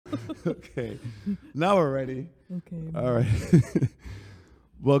Okay. Now we're ready. Okay. All right.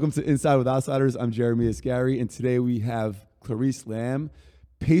 Welcome to Inside with Outsiders. I'm Jeremy Ascari, and today we have Clarice Lamb,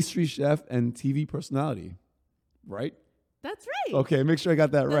 pastry chef and TV personality. Right? That's right. Okay, make sure I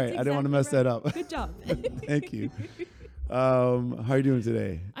got that That's right. I didn't want to mess exactly that up. Good job. Thank you. How are you doing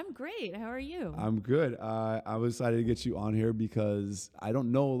today? I'm great. How are you? I'm good. I was excited to get you on here because I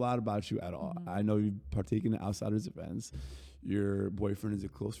don't know a lot about you at all. Mm-hmm. I know you partake in the Outsiders events. Your boyfriend is a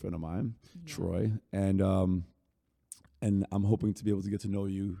close friend of mine, Troy, and I'm hoping to be able to get to know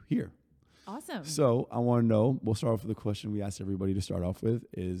you here. Awesome. So I want to know, we'll start off with the question we ask everybody to start off with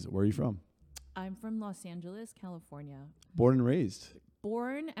is, where are you from? I'm from Los Angeles, California. Born and raised?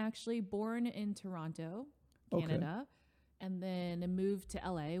 Born in Toronto, Canada, and then moved to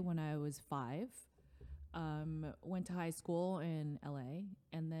LA when I was 5. Went to high school in LA,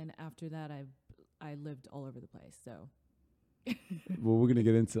 and then after that I lived all over the place. So well, we're going to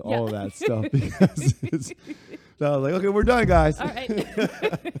get into all of that stuff because so I was like, okay, we're done, guys. all right.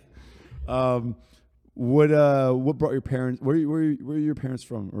 What brought your parents, where are your parents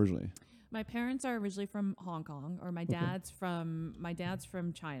from originally? My parents are originally from Hong Kong, or my dad's from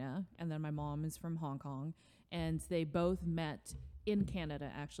China, and then my mom is from Hong Kong, and they both met in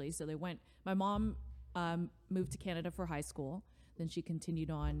Canada actually. So my mom moved to Canada for high school, then she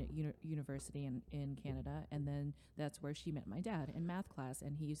continued on university in Canada, and then that's where she met my dad in math class,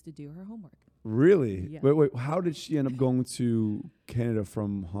 and he used to do her homework. Really? Yeah. Wait, how did she end up going to Canada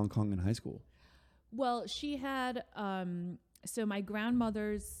from Hong Kong in high school? Well, she had so my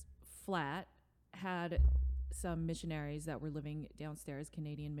grandmother's flat had some missionaries that were living downstairs,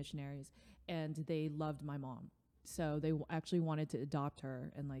 Canadian missionaries, and they loved my mom. So they actually wanted to adopt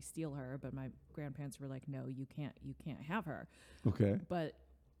her and like steal her, but my grandparents were like, "No, you can't have her." Okay. But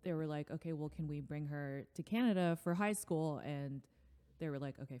they were like, "Okay, well, can we bring her to Canada for high school?" And they were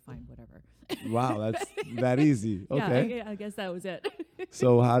like, "Okay, fine, whatever." Wow, that's that easy. Okay. Yeah, I guess that was it.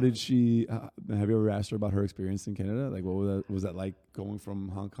 So how did she, have you ever asked her about her experience in Canada? Like, what was that like going from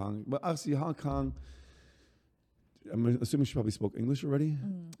Hong Kong? But obviously Hong Kong, I'm assuming she probably spoke English already.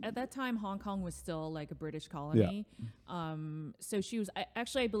 At that time, Hong Kong was still like a British colony. So she was,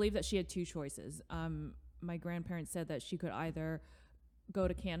 I believe that she had two choices. My grandparents said that she could either go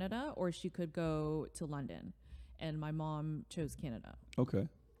to Canada or she could go to London. And my mom chose Canada. Okay.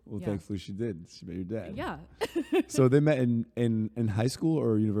 Well, Yeah. thankfully she did. She met your dad. Yeah. So they met in high school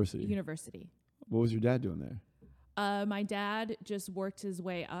or university? University. What was your dad doing there? My dad just worked his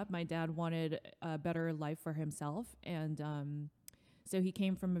way up. My dad wanted a better life for himself. And so he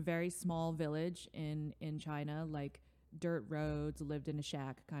came from a very small village in China, like dirt roads, lived in a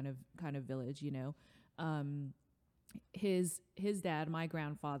shack kind of village, you know. His dad, my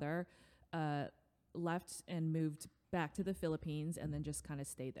grandfather, left and moved back to the Philippines and then just kind of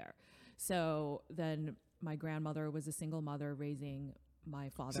stayed there. So then my grandmother was a single mother raising my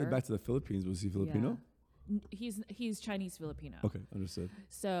father. So back to the Philippines. Was he Filipino? Yeah. He's Chinese Filipino. Okay, understood.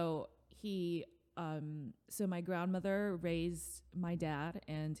 So so my grandmother raised my dad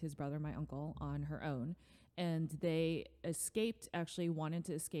and his brother, my uncle, on her own. And they wanted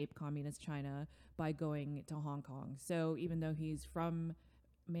to escape communist China by going to Hong Kong. So even though he's from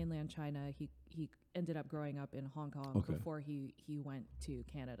mainland China, he ended up growing up in Hong Kong before he went to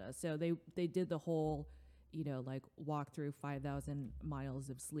Canada. So they did the whole, like walk through 5,000 miles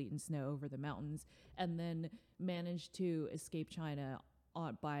of sleet and snow over the mountains, and then managed to escape China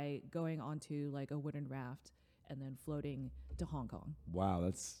by going onto like a wooden raft and then floating to Hong Kong. Wow,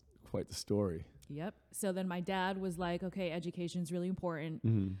 that's quite the story. Yep. So then my dad was like, okay, education's really important.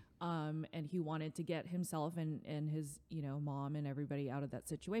 And he wanted to get himself and his, mom and everybody out of that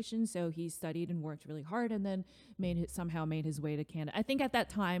situation. So he studied and worked really hard and then somehow made his way to Canada. I think at that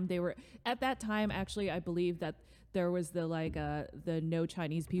time, actually, I believe that there was the no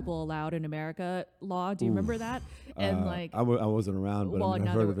Chinese people allowed in America law. Do you remember that? And I wasn't around, but I've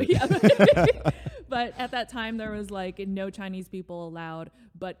heard of it. Yeah. But at that time, there was like no Chinese people allowed.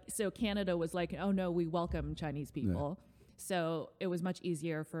 But so Canada was like, oh no, we welcome Chinese people. Yeah. So it was much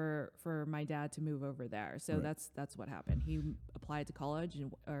easier for my dad to move over there. So that's what happened. He applied to college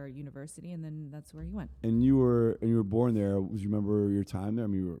or university, and then that's where he went. And you were born there. Do you remember your time there? I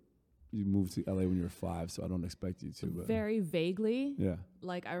mean, you moved to LA when you were 5, so I don't expect you to. But very vaguely. Yeah.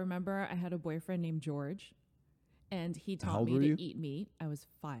 Like I remember, I had a boyfriend named George. And he taught me to eat meat. I was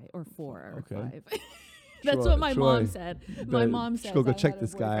 5 or 4 or 5. That's what my mom said. My mom said, go check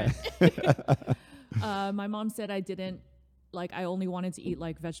this guy. My mom said I didn't like I only wanted to eat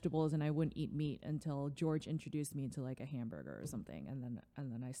like vegetables and I wouldn't eat meat until George introduced me to like a hamburger or something, and then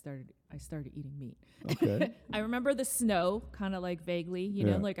I started eating meat. Okay. I remember the snow kind of like vaguely, you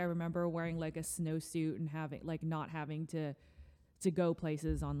know, Yeah. like I remember wearing like a snowsuit and having like not having to go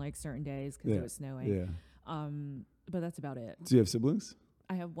places on like certain days because Yeah. it was snowing. Yeah. But that's about it. Do you have siblings?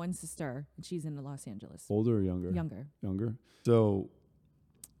 I have one sister and she's in Los Angeles. Older or younger? Younger. Younger. So,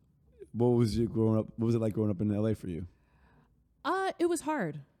 what was you growing up? What was it like growing up in LA for you? It was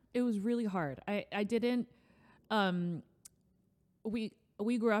hard. It was really hard. I didn't.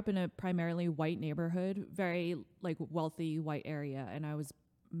 We grew up in a primarily white neighborhood, very like wealthy white area, and I was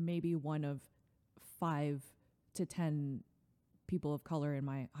maybe one of 5 to 10 people of color in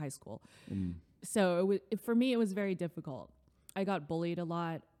my high school. So for me, it was very difficult. I got bullied a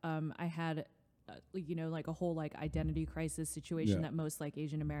lot. I had, you know, like a whole like identity crisis situation that most like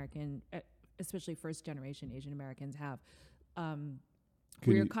Asian American, especially first generation Asian Americans have.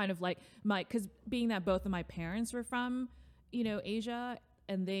 We're kind of like because being that both of my parents were from, you know, Asia,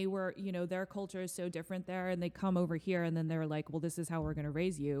 and they were, you know, their culture is so different there, and they come over here and then they're like, well, this is how we're going to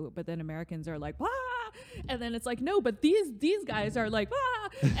raise you. But then Americans are like, ah, and then it's like, no, but these guys are like, ah,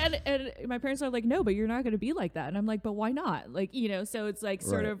 and my parents are like, no, but you're not going to be like that. And I'm like, but why not? Like, you know, so it's like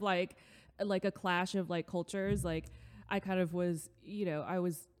sort of like a clash of like cultures. Like I kind of was, you know,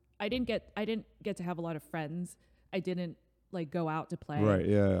 I didn't get to have a lot of friends. I didn't like go out to play. Right.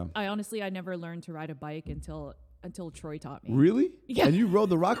 Yeah. I never learned to ride a bike until Troy taught me. Really? Yeah. And you rode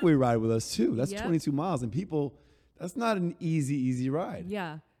the Rockaway ride with us too. That's Yeah. 22 miles, and people, that's not an easy ride.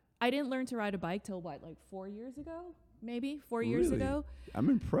 Yeah. I didn't learn to ride a bike till what, like 4 years ago? Maybe 4 years Really? ago. I'm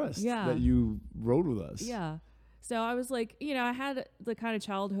impressed Yeah. that you rode with us. Yeah. So I was like, you know, I had the kind of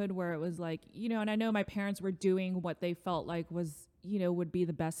childhood where it was like, you know, and I know my parents were doing what they felt like was, you know, would be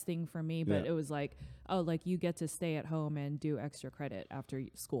the best thing for me. But it was like, oh, like you get to stay at home and do extra credit after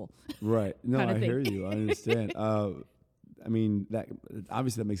school. Right. No, Kinda I thing. hear you. I understand. I mean, that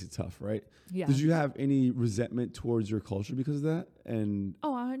obviously that makes it tough, right? Yeah. Did you have any resentment towards your culture because of that? And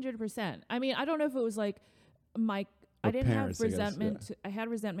Oh, 100%. I mean, I don't know if it was like I Or didn't parents, I have guess, resentment. I had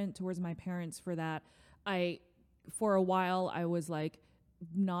resentment towards my parents for that. For a while, I was like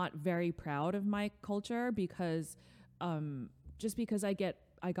not very proud of my culture because, just because I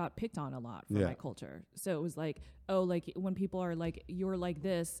got picked on a lot for my culture. So it was like, oh, like when people are like, you're like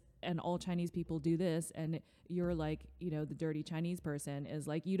this and all Chinese people do this and you're like, you know, the dirty Chinese person is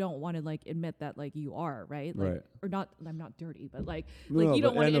like, you don't want to like admit that like you are, right? Like, Right. or not, I'm not dirty, but like No, you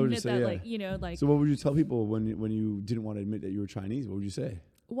don't but want I to know what you're admit that saying, like, you know, like, so what would you tell people when you didn't want to admit that you were Chinese? What would you say?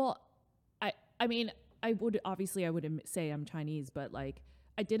 well, I mean, I would say I'm Chinese, but like,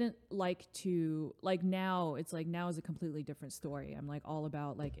 I didn't like to like now it's like now is a completely different story. I'm like all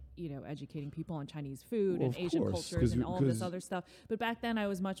about like, you know, educating people on Chinese food Well, and of Asian course, cultures and 'cause- all of this other stuff. But back then I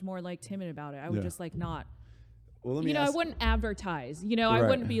was much more like timid about it. I would just like not, Well, let me you know, I ask, wouldn't advertise, you know, I Right.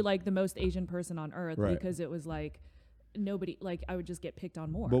 wouldn't be like the most Asian person on earth Right. because it was like nobody, like I would just get picked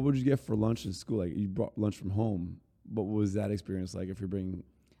on more. what would you get for lunch in school? Like you brought lunch from home. What was that experience like if you're bringing?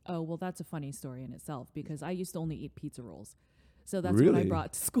 Oh, well, that's a funny story in itself because I used to only eat pizza rolls. So that's what I Really?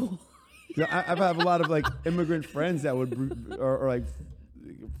 brought to school. Yeah, I have a lot of like immigrant friends that would, or like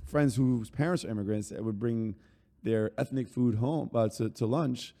friends whose parents are immigrants that would bring their ethnic food home to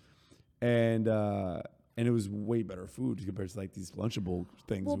lunch, and it was way better food compared to like these Lunchable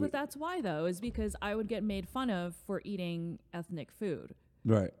things. Well, but that's why though, is because I would get made fun of for eating ethnic food,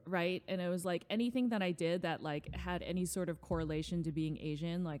 right. right? And it was like anything that I did that like had any sort of correlation to being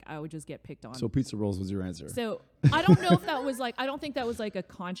Asian, like I would just get picked on. So pizza rolls was your answer. So I don't know if that was like, I don't think that was like a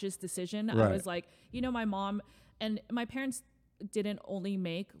conscious decision. Right. I was like, you know, my mom and my parents didn't only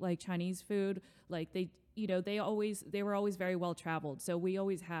make like Chinese food. Like they, you know, they were always very well traveled. So we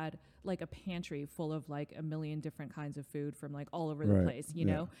always had like a pantry full of like a million different kinds of food from like all over the Right. place, you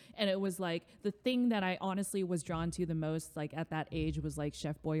Yeah. know? And it was like the thing that I honestly was drawn to the most, like at that age was like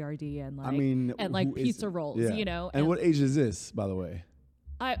Chef Boyardee and like, I mean, and like who pizza isn't? rolls, Yeah. you know? And what age is this, by the way?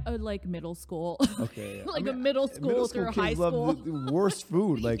 I like middle school, Okay, yeah. like I mean, a middle school through kids high love school. the worst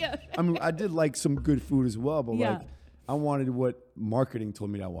food. Like, Yeah. I mean, I did like some good food as well, but Yeah. like, I wanted what marketing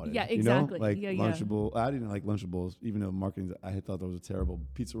told me I wanted. Yeah, You know? exactly. Like Yeah, yeah. Lunchable. I didn't like Lunchables, even though marketing, I had thought those were terrible.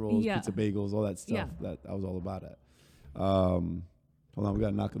 Pizza rolls, Yeah. pizza bagels, all that stuff. Yeah. That I was all about it. Hold on, we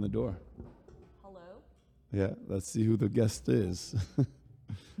got a knock on the door. Hello? Yeah, let's see who the guest is.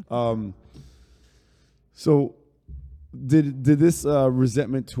 So, did this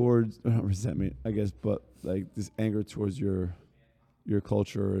resentment towards not resentment, I guess, but like this anger towards your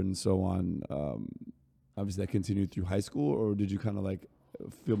culture and so on, obviously that continued through high school, or did you kind of like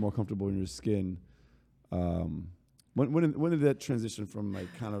feel more comfortable in your skin When did that transition from like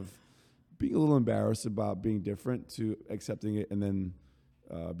kind of being a little embarrassed about being different to accepting it and then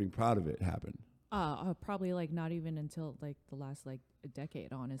being proud of it happen? Probably like not even until like the last like a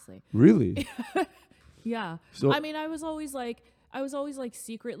decade, honestly. Really? Yeah. So I mean, I was always like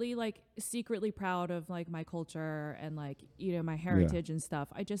secretly proud of like my culture and like, you know, my heritage and stuff.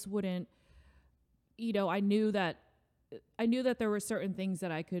 I just wouldn't, you know, I knew that there were certain things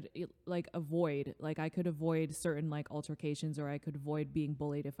that I could like avoid. Like I could avoid certain like altercations, or I could avoid being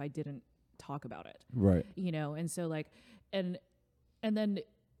bullied if I didn't talk about it. right. You know, and so like, and then,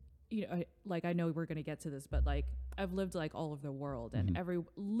 you know, I know we're gonna get to this, but like I've lived like all over the world, and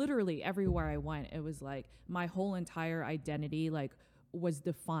literally everywhere I went, it was like my whole entire identity like was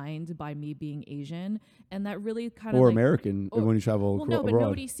defined by me being Asian, and that really kind of Or like, American when you travel well, no, abroad. but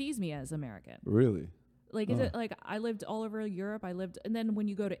nobody sees me as American. Really? Like, is it like I lived all over Europe? And then when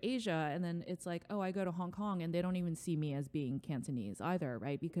you go to Asia, and then it's like, oh, I go to Hong Kong, and they don't even see me as being Cantonese either,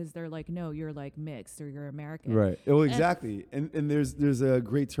 right? Because they're like, no, you're like mixed, or you're American. Right. Well, exactly. And there's a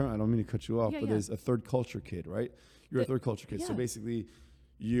great term. I don't mean to cut you off, but Yeah. there's a third culture kid, right? You're a third culture kid. So yeah. basically,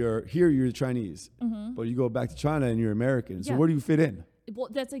 you're Chinese, but you go back to China and you're American. So Yeah. where do you fit in? Well,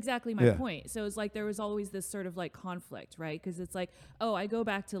 that's exactly my point. So it's like there was always this sort of like conflict, right? Because it's like, oh, I go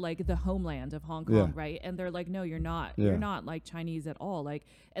back to like the homeland of Hong Kong, right? And they're like, no, you're not. You're not like Chinese at all. Like,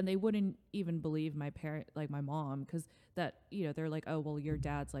 and they wouldn't even believe my parent, like my mom, because that, you know, they're like, oh, well, your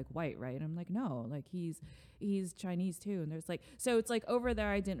dad's like white, right? And I'm like, no, like he's Chinese too. And there's like, so it's like over there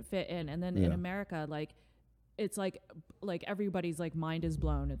I didn't fit in, and then in America, like, it's like everybody's like mind is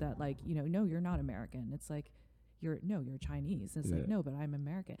blown that like, you know, no, you're not American. It's like, you're Chinese. It's like, no, but I'm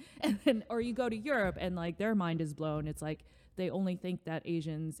American. And then, or you go to Europe and like their mind is blown. It's like they only think that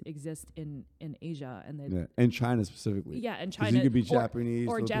Asians exist in Asia, and they and China specifically. Yeah, and China, you could be Japanese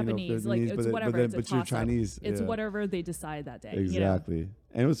or Filipino, Japanese, like it's whatever. but you're Chinese. It's whatever they decide that day. Exactly. You know?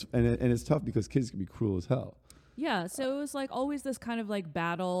 And it was and it's tough because kids can be cruel as hell. Yeah, so it was like always this kind of like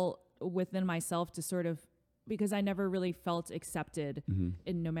battle within myself to sort of, because I never really felt accepted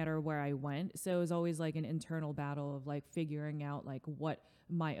in no matter where I went. So it was always like an internal battle of like figuring out like what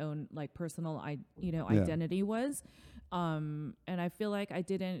my own like personal identity was. And I feel like I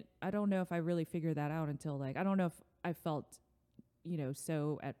don't know if I really figured that out until like, I don't know if I felt, you know,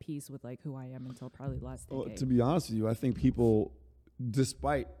 so at peace with like who I am until probably the last decade. Well, to be honest with you, I think people,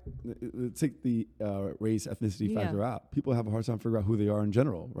 despite take the race ethnicity factor out, people have a hard time figuring out who they are in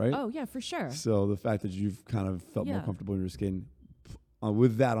general, right? Oh yeah, for sure. So the fact that you've kind of felt more comfortable in your skin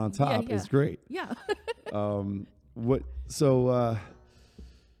with that on top is great. Yeah. So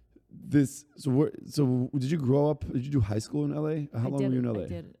did you grow up? Did you do high school in LA? How long were you in LA?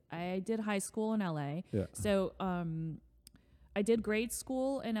 I did high school in LA. Yeah. So I did grade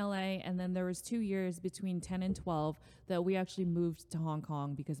school in LA, and then there was 2 years between 10 and 12 that we actually moved to Hong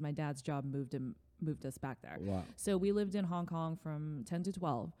Kong because my dad's job moved us back there. Wow. So we lived in Hong Kong from 10 to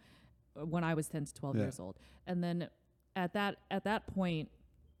 12 when I was 10 to 12 years old. And then at that point,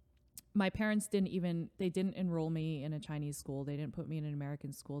 my parents didn't enroll me in a Chinese school. They didn't put me in an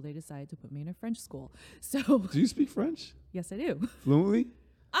American school. They decided to put me in a French school. So do you speak French? Yes, I do. Fluently?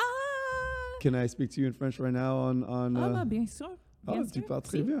 Can I speak to you in French right now on bah, bien sûr. Bien tu sûr. parles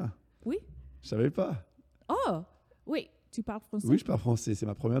très bien. Oui. Je savais pas. Oh, wait, tu parles français? Oui, je parle français, c'est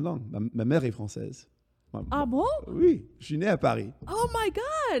ma première langue. Ma mère est française. Ah bon? Oui, je suis né à Paris. Oh my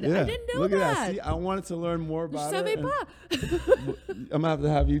God, Yeah. I didn't know Look that. At that. See, I wanted to learn more Je about savais it. pas. I'm going to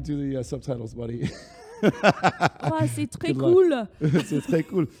have you do the subtitles, buddy. Oh, c'est très cool. C'est très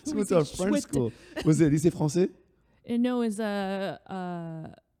cool. So went to a French school. Was it lycée français? No, it's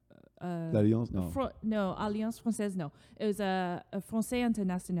L'Alliance? No. No, Alliance Française, no. It was a Français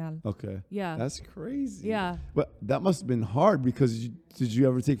International. Okay. Yeah. That's crazy. Yeah. But that must have been hard because did you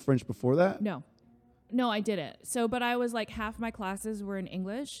ever take French before that? No, I didn't. So, but I was like half my classes were in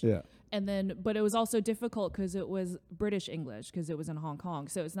English. Yeah. And then, but it was also difficult because it was British English because it was in Hong Kong.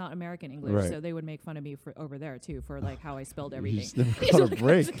 So it's not American English. Right. So they would make fun of me for over there too for like how I spelled everything. You just never got a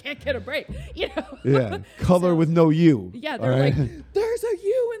break. I can't get a break, you know? Yeah. Color with no U. Yeah. They're like, there's a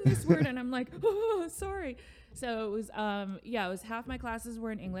U in this word. And I'm like, oh, sorry. So it was, it was half my classes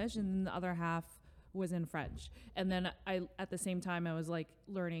were in English and the other half was in French. And then at the same time, I was like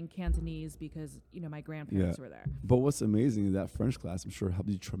learning Cantonese because, you know, my grandparents were there. But what's amazing is that French class, I'm sure, helped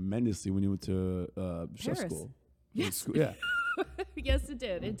you tremendously when you went to chef Paris. school. Yes. Yeah. Yes, it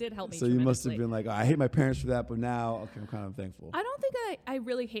did. It did help me. So you must have tremendously. been like, oh, I hate my parents for that, but now, okay, I'm kind of thankful. I don't think I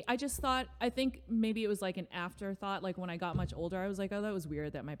really hate. I think maybe it was like an afterthought. Like when I got much older, I was like, oh, that was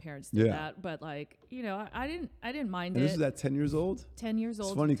weird that my parents did that. But like, I didn't mind And it. this is at 10 years old? 10 years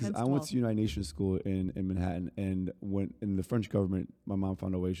old. It's funny because 10 to I went 12. to United Nations School in Manhattan, and when in the French government, my mom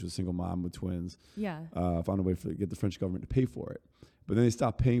found a way. She was a single mom with twins. Yeah. Found a way to get the French government to pay for it. But then they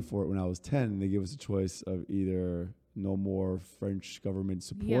stopped paying for it when I was 10, and they gave us a choice of either no more French government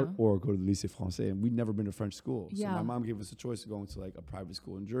support or go to the Lycée Français. And we'd never been to French school. So my mom gave us a choice of going to like a private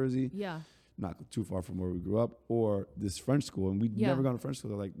school in Jersey. Yeah. Not too far from where we grew up, or this French school. And we'd never gone to French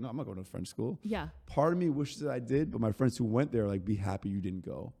school. They're like, no, I'm not going to French school. Yeah. Part of me wishes that I did, but my friends who went there like, be happy you didn't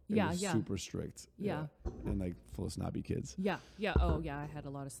go. It was super strict. Yeah. And like full of snobby kids. Yeah. Yeah. Oh, yeah. I had a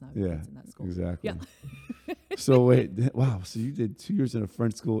lot of snobby kids in that school. Exactly. Yeah. So wait, wow. So you did 2 years in a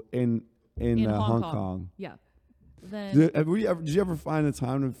French school in Hong Kong. Yeah. Then Did you ever find a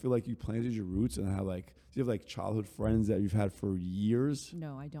time to feel like you planted your roots and how like, do you have like childhood friends that you've had for years?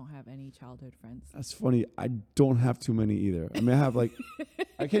 no, I don't have any childhood friends. That's funny. I don't have too many either. I mean, I have like,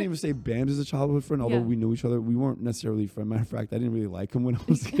 I can't even say Bam is a childhood friend, although we knew each other. We weren't necessarily friends. Matter of fact, I didn't really like him when I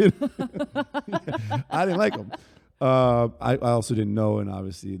was a kid. I didn't like him. I also didn't know, and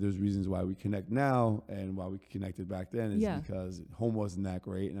obviously there's reasons why we connect now and why we connected back then is because home wasn't that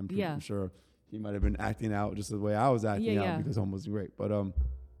great, and I'm sure he might have been acting out just the way I was acting out because home wasn't great.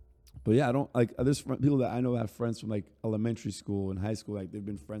 But yeah, I don't like. There's people that I know have friends from like elementary school and high school, like they've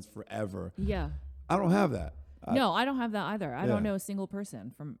been friends forever. Yeah. I don't have that. No, I don't have that either. I don't know a single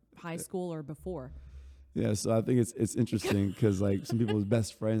person from high school or before. Yeah, so I think it's interesting because like some people's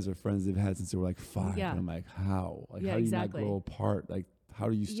best friends are friends they've had since they were like 5. Yeah. And I'm like, how? Like, how do you exactly. not grow apart? Like, how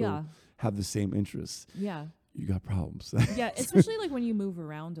do you still have the same interests? Yeah. You got problems. Yeah, especially like when you move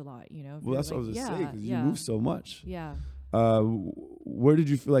around a lot, you know. Well, that's like, what I was going to say because you move so much. Yeah. Where did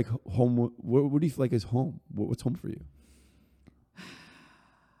you feel like home? What do you feel like is home? What's home for you?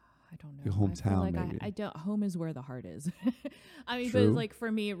 I don't know. Your hometown, I feel like maybe. I don't. Home is where the heart is. I mean, True. but like for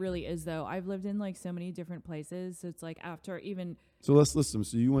me, it really is though. I've lived in like so many different places. So it's like after even. So let's listen.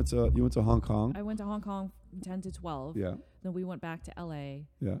 So you went to Hong Kong. I went to Hong Kong from 10 to 12. Yeah. Then we went back to LA.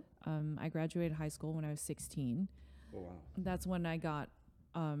 Yeah. I graduated high school when I was 16. Oh wow. That's when I got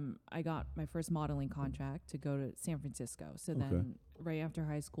my first modeling contract to go to San Francisco. So then right after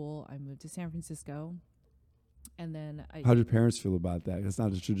high school, I moved to San Francisco. And then How'd your parents feel about that? It's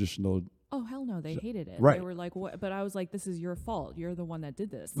not a traditional. Oh, hell no. They hated it. Right. They were like, what? But I was like, this is your fault. You're the one that did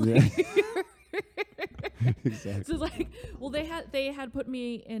this. Yeah. Exactly. So it's like, well, they had put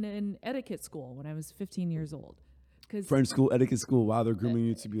me in an etiquette school when I was 15 years old. French school, etiquette school. Wow, they're grooming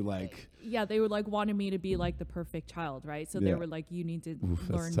you to be like. Yeah, they would like wanted me to be like the perfect child, right? So they were like, you need to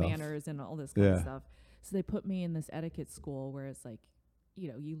learn manners and all this kind of stuff. So they put me in this etiquette school where it's like,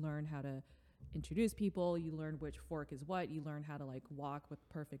 you learn how to introduce people, you learn which fork is what, you learn how to like walk with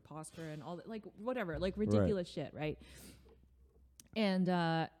perfect posture and all that, like whatever, like ridiculous shit, right? And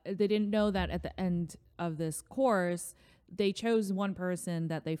they didn't know that at the end of this course, they chose one person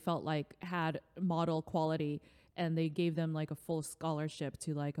that they felt like had model quality, and they gave them like a full scholarship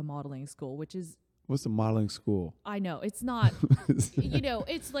to like a modeling school, which is. What's the modeling school? I know it's not,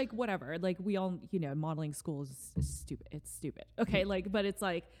 it's like whatever. Like we all, modeling school is stupid. It's stupid. Okay, but it's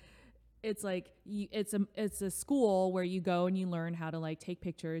a school where you go and you learn how to like take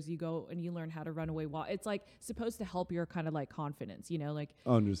pictures. You go and you learn how to run away walk. It's like supposed to help your kind of like confidence, like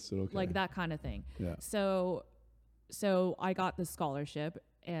understood. Okay, like that kind of thing. Yeah. So I got the scholarship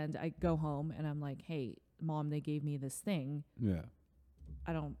and I go home and I'm like, hey, Mom, they gave me this thing. Yeah.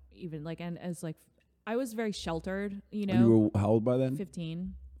 I don't even like, and as like, I was very sheltered, And you were how old by then?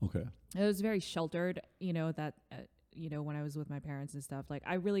 15. Okay. I was very sheltered, that, when I was with my parents and stuff, like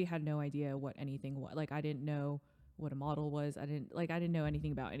I really had no idea what anything was. Like I didn't know what a model was. I didn't know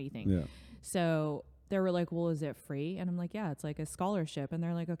anything about anything. Yeah. So they were like, well, is it free? And I'm like, yeah, it's like a scholarship. And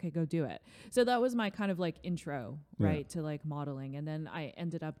they're like, okay, go do it. So that was my kind of like intro, right, to like modeling. And then I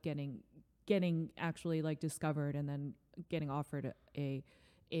ended up getting actually like discovered and then getting offered a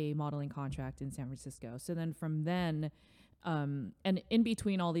modeling contract in San Francisco. So then from then, and in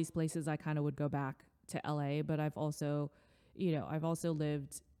between all these places, I kind of would go back to LA, but I've also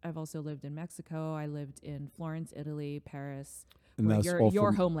lived in Mexico. I lived in Florence, Italy, Paris, and that's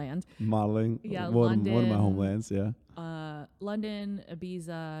your homeland. Modeling. Yeah. London, one of my homelands. Yeah. London,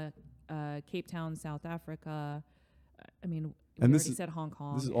 Ibiza, Cape Town, South Africa. I mean, and we already said Hong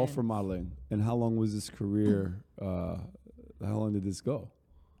Kong. This is all for modeling. And how long was this career? How long did this go?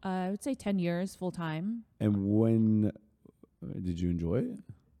 I would say 10 years full time. And when did you enjoy it?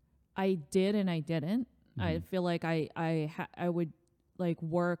 I did and I didn't. I feel like I would like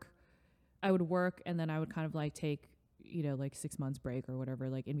work. I would work and then I would kind of like take, like 6 months break or whatever,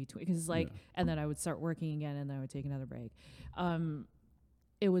 like in between, because it's like, and then I would start working again and then I would take another break.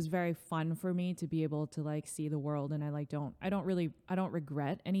 It was very fun for me to be able to like see the world, and I don't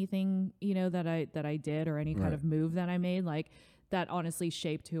regret anything, that I did, or any kind of move that I made, like that honestly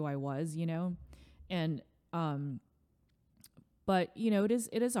shaped who I was, and, but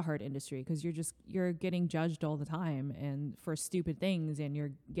it is a hard industry because you're getting judged all the time and for stupid things, and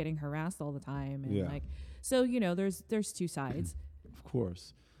you're getting harassed all the time, and like, so there's two sides. Of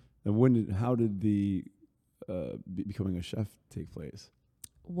course. And how did the becoming a chef take place?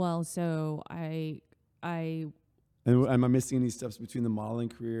 Well, so I And am I missing any steps between the modeling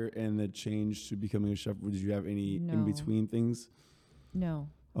career and the change to becoming a chef? Or did you have any in between things? No.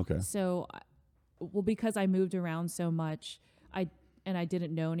 Okay. So, well, because I moved around so much, I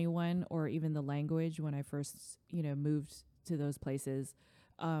didn't know anyone or even the language when I first, moved to those places.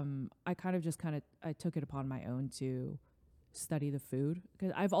 I I took it upon my own to study the food,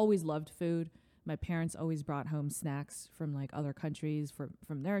 because I've always loved food. My parents always brought home snacks from like other countries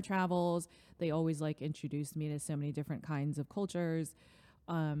from their travels. They always like introduced me to so many different kinds of cultures.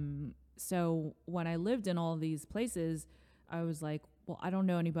 So when I lived in all these places, I was like, well, I don't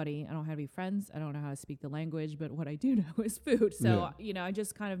know anybody. I don't have any friends. I don't know how to speak the language, but what I do know is food. So, I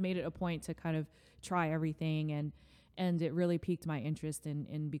just kind of made it a point to kind of try everything, and it really piqued my interest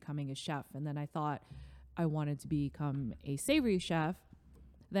in becoming a chef. And then I thought I wanted to become a savory chef.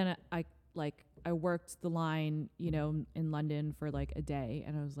 Then I worked the line, in London for like a day,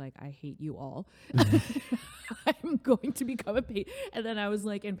 and I was like, I hate you all. I'm going to become and then I was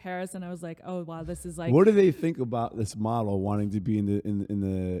like in Paris, and I was like, oh wow, this is like. What do they think about this model wanting to be in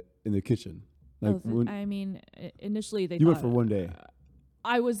the kitchen? Like, initially they you thought, went for one day.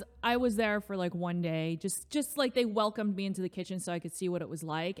 I was there for like one day, just like they welcomed me into the kitchen so I could see what it was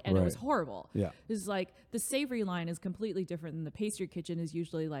like, and it was horrible. Yeah, it's like the savory line is completely different than the pastry kitchen. Is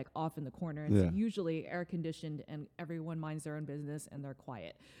usually like off in the corner, and it's usually air conditioned, and everyone minds their own business and they're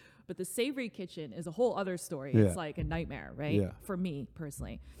quiet. But the savory kitchen is a whole other story. It's like a nightmare, right? Yeah. For me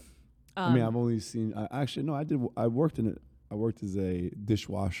personally. I've only seen. I worked as a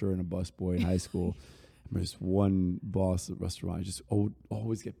dishwasher and a busboy in high school. There's one boss at the restaurant. I just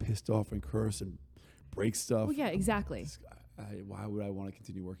always get pissed off and curse and break stuff. Well, yeah, exactly. Why would I want to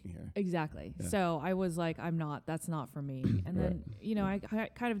continue working here? Exactly. Yeah. So I was like, that's not for me. And then, I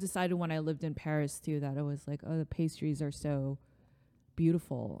kind of decided when I lived in Paris too, that it was like, oh, the pastries are so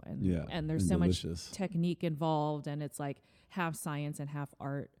beautiful, and there's so delicious. Much technique involved, and it's like half science and half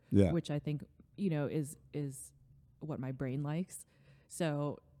art, which I think, is what my brain likes.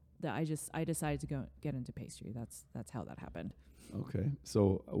 So I decided to get into pastry. That's how that happened. Okay.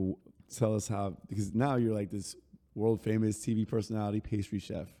 So tell us how, because now you're like this world famous TV personality, pastry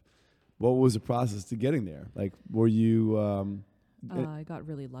chef. What was the process to getting there? Like, were you, I got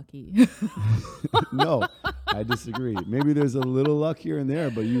really lucky. No, I disagree. Maybe there's a little luck here and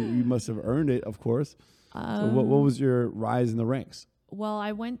there, but you must have earned it, of course. So what was your rise in the ranks? Well,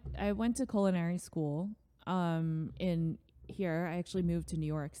 I went to culinary school. In here, I actually moved to New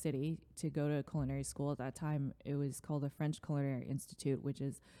York City to go to culinary school. At that time, it was called the French Culinary Institute, which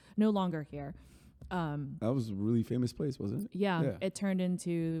is no longer here. That was a really famous place, wasn't it? Yeah. It turned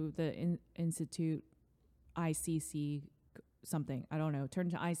into the Institute ICC something. I don't know. It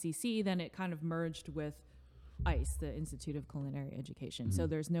turned to ICC, then it kind of merged with ICE, the Institute of Culinary Education. Mm-hmm. So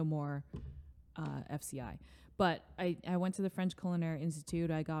there's no more FCI. But I went to the French Culinary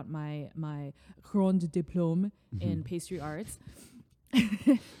Institute. I got my Grand Diplôme in pastry arts.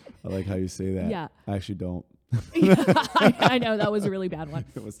 I like how you say that. Yeah. I actually don't. I know, that was a really bad one.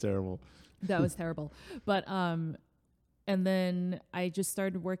 It was terrible. That was terrible. But and then I just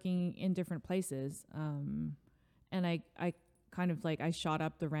started working in different places. And I kind of like, I shot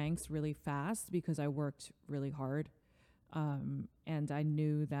up the ranks really fast because I worked really hard. And I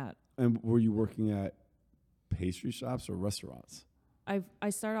knew that. And were you working at pastry shops or restaurants? I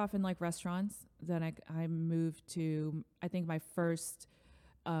started off in like restaurants. Then I moved to, I think my first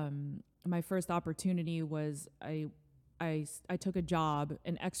opportunity was I took a job,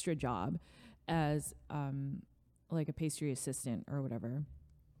 an extra job, as like a pastry assistant or whatever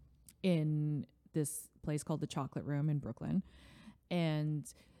in this place called the Chocolate Room in Brooklyn. And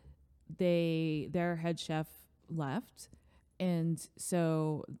their head chef left, and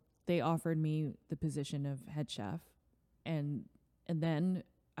so they offered me the position of head chef, and then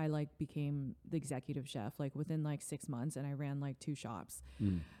I like became the executive chef like within like 6 months, and I ran like 2 shops.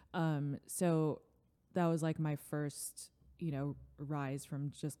 So that was like my first, rise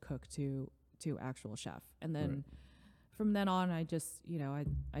from just cook to to actual chef. And then from then on, I just,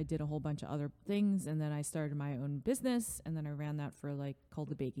 I did a whole bunch of other things, and then I started my own business, and then I ran that for called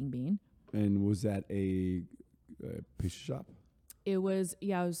The Baking Bean. And was that a pastry shop? It was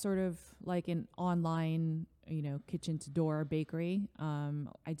sort of like an online, kitchen to door bakery.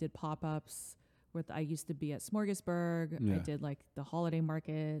 I did pop-ups I used to be at Smorgasburg. Yeah. I did the holiday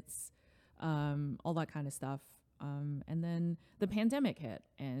markets, all that kind of stuff. And then the pandemic hit,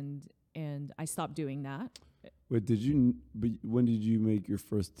 and I stopped doing that. But when did you make your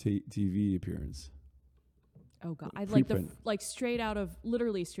first TV appearance? Oh God, I Pre-print.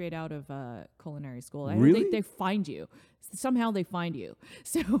 literally straight out of culinary school. Really? They find you somehow. They find you.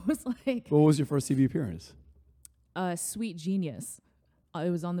 So it was like. What was your first TV appearance? Sweet Genius. It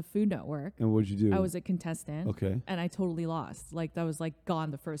was on the Food Network. And what'd you do? I was a contestant. Okay. And I totally lost. That was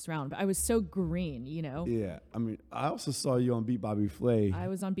gone the first round. But I was so green, Yeah. I mean, I also saw you on Beat Bobby Flay. I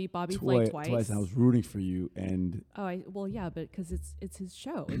was on Beat Bobby Flay twice. And I was rooting for you. And but because it's his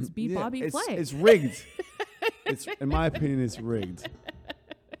show. It's Beat Bobby Flay. It's rigged. In my opinion, it's rigged.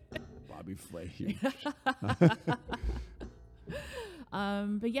 Bobby Flay here.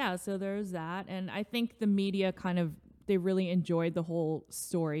 But yeah, so there's that. And I think the media they really enjoyed the whole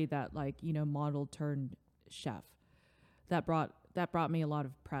story that model turned chef. That brought me a lot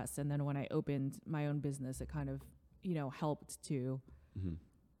of press. And then when I opened my own business, it kind of,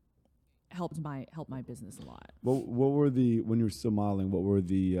 helped my business a lot. What were when you were still modeling, what were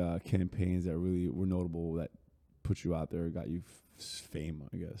the campaigns that really were notable that put you out there, got you fame,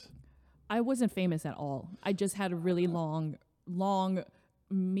 I guess? I wasn't famous at all. I just had a really long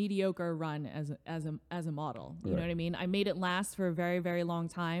mediocre run as a model. You know what I mean? I made it last for a very, very long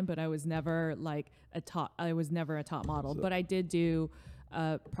time, but I was never a top model. But I did do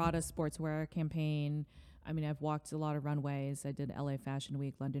a Prada sportswear campaign. I mean, I've walked a lot of runways. I did LA Fashion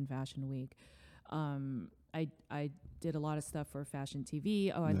Week, London Fashion Week. I did a lot of stuff for fashion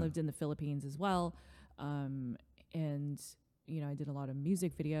TV. I lived in the Philippines as well. And I did a lot of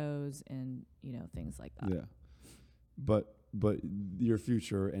music videos and things like that. Yeah. But your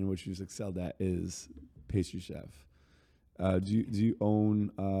future and what you've excelled at is pastry chef. Do you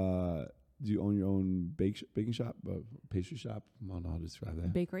own your own baking shop, pastry shop? I don't know how to describe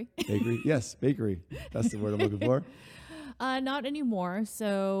that. Bakery. Bakery. Yes, bakery. That's the word I'm looking for. Not anymore.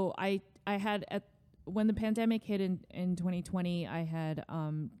 So I had when the pandemic hit in 2020, I had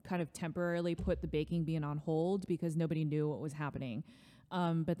kind of temporarily put the Baking Bean on hold because nobody knew what was happening.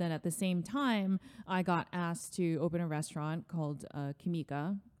 But then at the same time, I got asked to open a restaurant called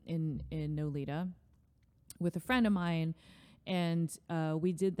Kimika in Nolita with a friend of mine, and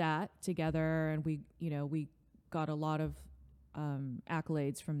we did that together, and we got a lot of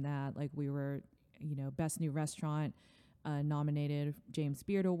accolades from that. We were best new restaurant nominated James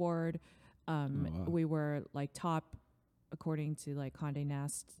Beard Award. Wow. We were top, according to Condé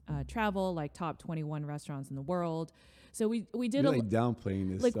Nast Travel, top 21 restaurants in the world. So we did You're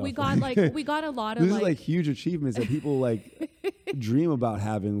downplaying this stuff. we got we got a lot of these are huge achievements that people dream about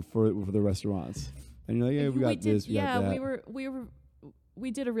having for the restaurants. And you're yeah, we got this, we got that.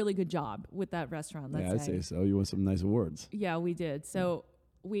 We did a really good job with that restaurant. I'd say so. You won some nice awards. Yeah, we did. So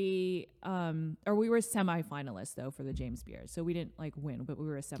we were semi-finalists though for the James Beard. So we didn't win, but we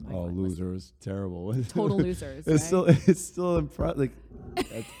were a semi-finalist. Oh, losers, terrible. Total losers. It's still impressive.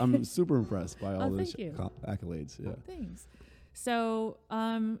 I'm super impressed by all those accolades. Yeah. Thanks. So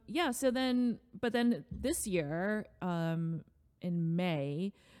but then this year in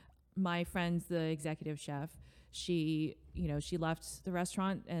May, my friend's the executive chef. She left the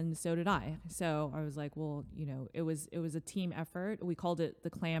restaurant, and so did I. So I was like, well, it was a team effort. We called it the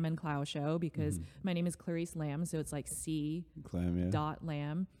Clam and Clow Show because my name is Clarice Lamb, so it's C dot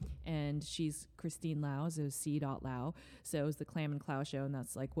Lamb, and she's Christine Lau, so C dot Lau. So it was the Clam and Clow Show, and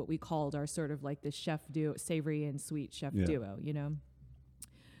that's what we called our sort of the chef duo, savory and sweet chef duo.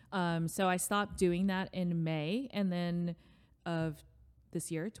 So I stopped doing that in May, and then of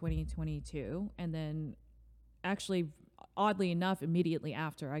this year, 2022, and then. Actually, oddly enough, immediately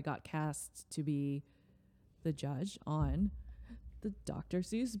after, I got cast to be the judge on the Dr.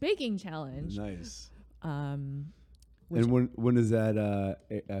 Seuss Baking Challenge. Nice. And when is that?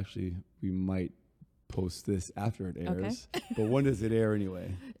 Actually, we might post this after it airs. Okay. But when does it air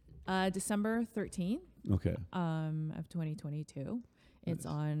anyway? December 13th. Okay. Of 2022. It's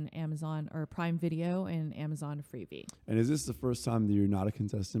on Amazon or Prime Video and Amazon Freebie. And is this the first time that you're not a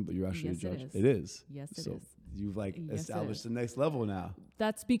contestant, but you're actually a judge? It is. Yes, it is. you've like Yes, it established is. the next level now.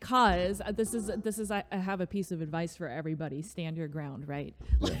 That's because this is I have a piece of advice for everybody. Stand your ground, right?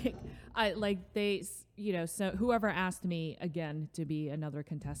 So whoever asked me again to be another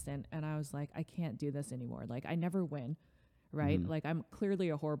contestant, and I was like, I can't do this anymore. Like, I never win, right? Mhm. Like, I'm clearly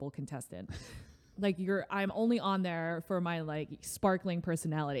a horrible contestant. Like, I'm only on there for my like sparkling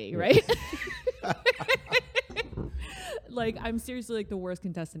personality, right? Like, I'm seriously like the worst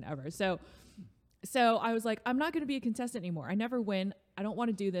contestant ever. So I was like, I'm not going to be a contestant anymore. I never win. I don't want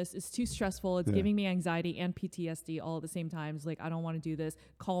to do this. It's too stressful. It's giving me anxiety and PTSD all at the same time. It's like, I don't want to do this.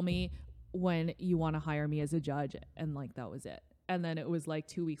 Call me when you want to hire me as a judge. And like, that was it. And then it was like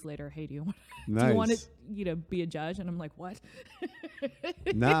 2 weeks later, hey, do you want to, be a judge? And I'm like, what?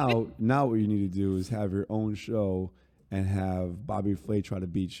 now what you need to do is have your own show and have Bobby Flay try to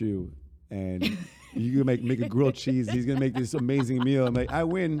beat you. And you can make a grilled cheese. He's going to make this amazing meal. I'm like, I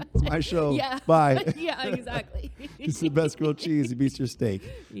win. It's my show. Yeah. Bye. Yeah, exactly. It's the best grilled cheese. He beats your steak.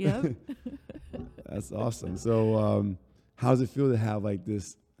 Yep. That's awesome. So how does it feel to have like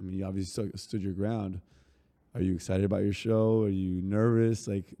this? I mean, you obviously stood your ground. Are you excited about your show? Are you nervous?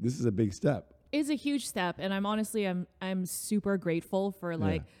 Like, this is a big step. It's a huge step. And I'm super grateful for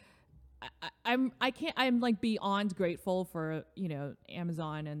like, I'm like beyond grateful for,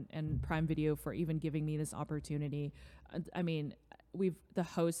 Amazon and Prime Video for even giving me this opportunity. I mean, the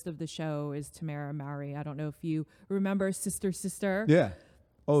host of the show is Tamara Mowry. I don't know if you remember Sister. Yeah.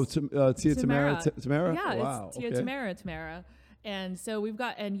 Oh, Tia Tamara. Yeah, wow. it's Tia Tamara. And so we've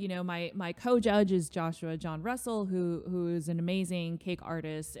got, my co-judge is Joshua John Russell, who is an amazing cake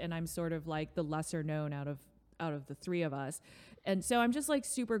artist, and I'm sort of like the lesser known out of the three of us. And so I'm just like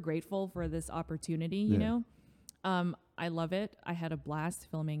super grateful for this opportunity, you know. I love it. I had a blast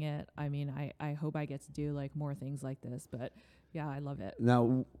filming it. I mean, I hope I get to do like more things like this, but yeah, I love it.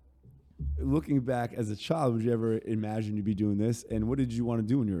 Now, looking back as a child, would you ever imagine you'd be doing this? And what did you want to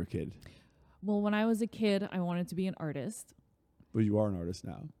do when you were a kid? Well, when I was a kid, I wanted to be an artist. But you are an artist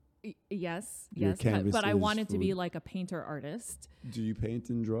now. Yes, canvas but I is wanted to be food. like a painter artist. Do you paint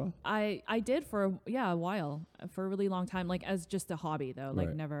and draw? I did for a while, for a really long time, like as just a hobby though, like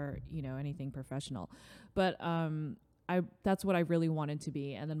Right. never, anything professional. But that's what I really wanted to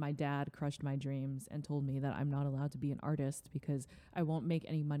be. And then my dad crushed my dreams and told me that I'm not allowed to be an artist because I won't make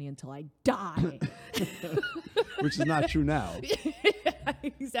any money until I die. Which is not true now.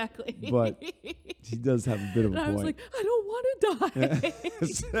 Exactly. But he does have a bit of a and point. I was like, I don't want to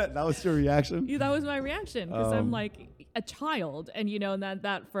die. That was your reaction? Yeah, that was my reaction because I'm like a child, and and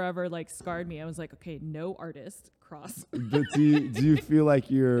that forever like scarred me. I was like, okay, no artist, cross. But do you feel like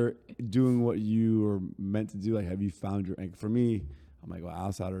you're doing what you were meant to do? Like, have you found your? Like, for me, I'm like, well,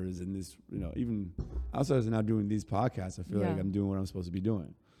 Outsiders in this, even Outsiders are now doing these podcasts. I feel like I'm doing what I'm supposed to be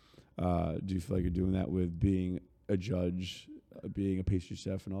doing. Do you feel like you're doing that with being a judge, being a pastry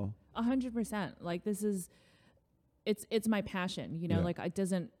chef, and all? 100%. Like, this is, it's my passion. Like it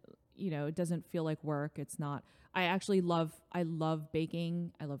doesn't feel like work. It's not. I love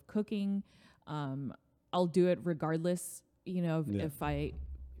baking. I love cooking. I'll do it regardless, if I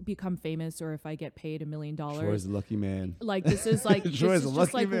become famous or if I get paid $1 million. Troy's a lucky man. Like, this is like, this Troy's is a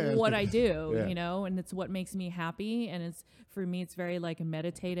just lucky like man. what I do, Yeah. and it's what makes me happy. And for me, it's very like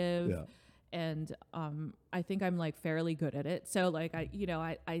meditative. Yeah. And I think I'm like fairly good at it. So like I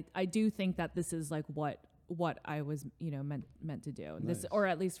do think that this is like what I was meant to do. And Nice. this, or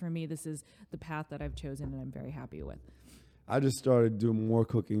at least for me, this is the path that I've chosen, and I'm very happy with. I just started doing more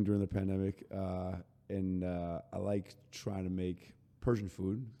cooking during the pandemic, and I like trying to make Persian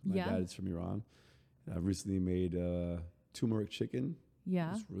food. My dad is from Iran. And I've recently made turmeric chicken.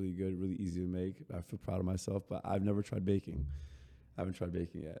 Yeah. It's really good, really easy to make. I feel proud of myself, but I've never tried baking. I haven't tried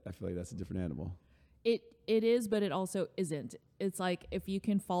baking yet. I feel like that's a different animal. It is, but it also isn't. It's like, if you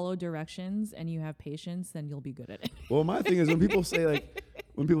can follow directions and you have patience, then you'll be good at it. Well, my thing is when people say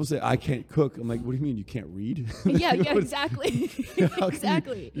I can't cook, I'm like, what do you mean you can't read? Yeah, exactly.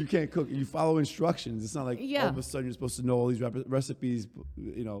 Exactly. You can't cook. You follow instructions. It's not like all of a sudden you're supposed to know all these recipes,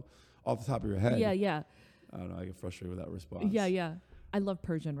 off the top of your head. Yeah. I don't know. I get frustrated with that response. Yeah. I love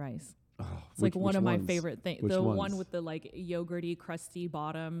Persian rice. Oh, It's like one of my ones? favorite things. Which The ones? one with the like yogurty, crusty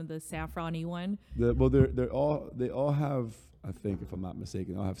bottom, the saffron-y one. They all have, I think, if I'm not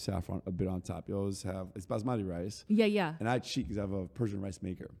mistaken, they all have saffron a bit on top. You always have, it's basmati rice. Yeah. And I cheat because I have a Persian rice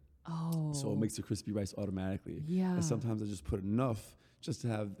maker. Oh. So it makes the crispy rice automatically. Yeah. And sometimes I just put enough just to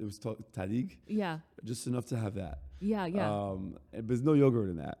have, it was called tadig, Yeah. just enough to have that. Yeah. But there's no yogurt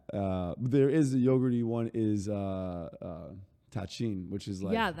in that. But there is a yogurty one is tachin, which is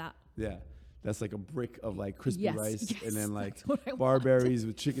like, Yeah, that. yeah, that's like a brick of like crispy Yes, rice, yes, and then like that's what I want. barberries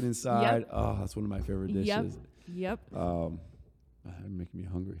with chicken inside. Yep. Oh, that's one of my favorite Yep. dishes. Yep. Making me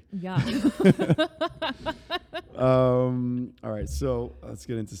hungry. Yeah. All right, so let's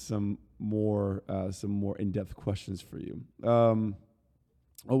get into some more in-depth questions for you.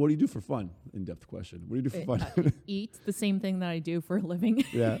 What do you do for fun? In-depth question. What do you do for fun? Eat the same thing that I do for a living.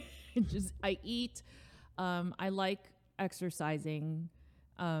 Yeah. I eat. I like exercising.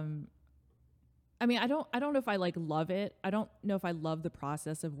 I mean, I don't know if I like love it. I don't know if I love the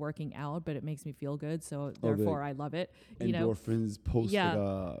process of working out, but it makes me feel good. So therefore I love it. Endorphins post like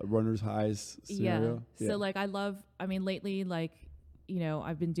a runner's highs scenario. Yeah. So like lately, like,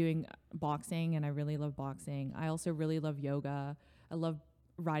 I've been doing boxing and I really love boxing. I also really love yoga. I love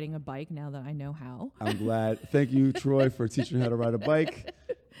riding a bike now that I know how. I'm glad. Thank you, Troy, for teaching me how to ride a bike.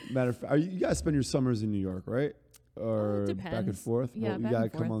 Matter of fact, you guys spend your summers in New York, right? Or back and forth? Yeah, you gotta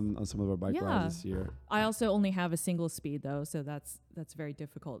come on some of our bike rides this year. I also only have a single speed though, so that's very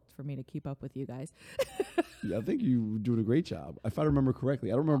difficult for me to keep up with you guys. Yeah, I think you're doing a great job. If I remember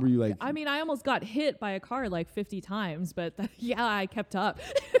correctly. I don't remember you like... I mean, I almost got hit by a car like 50 times, but yeah, I kept up.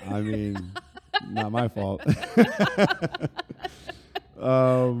 I mean, not my fault.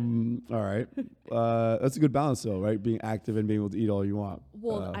 All right. That's a good balance though, right? Being active and being able to eat all you want.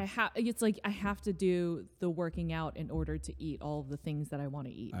 Well, it's like I have to do the working out in order to eat all of the things that I want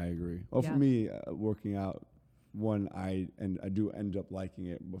to eat. I agree. Well, for me, working out, I do end up liking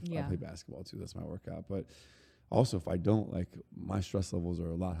it. I play basketball too. That's my workout. But also, if I don't, like, my stress levels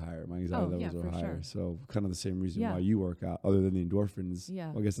are a lot higher. My anxiety levels are higher. Sure. So kind of the same reason why you work out, other than the endorphins. Yeah.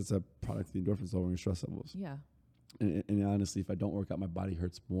 Well, I guess it's a product of the endorphins lowering your stress levels. Yeah. And honestly, if I don't work out, my body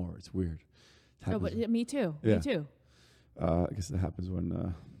hurts more. It's weird. Me too. Yeah. Me too. I guess that happens when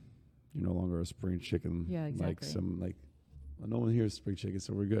you're no longer a spring chicken. Yeah, exactly. No one here is spring chicken,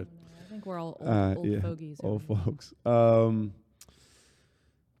 so we're good. I think we're all old fogies. Old folks.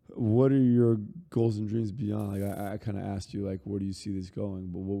 What are your goals and dreams beyond? Like I kind of asked you, like, where do you see this going?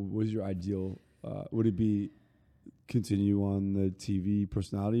 But what is your ideal? Would it be continue on the TV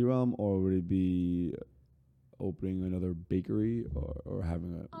personality realm, or would it be opening another bakery or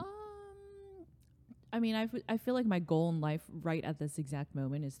having a... I mean, I feel like my goal in life right at this exact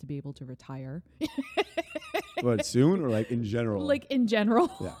moment is to be able to retire. But soon or like in general? Like in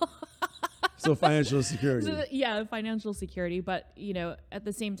general. Yeah. So financial security. Financial security. But, at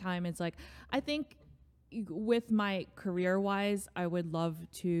the same time, it's like, I think with my career-wise, I would love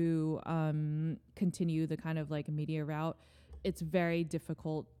to continue the kind of like media route. It's very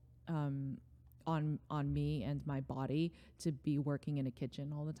difficult on me and my body to be working in a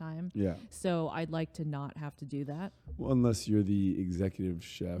kitchen all the time. Yeah. So I'd like to not have to do that. Well, unless you're the executive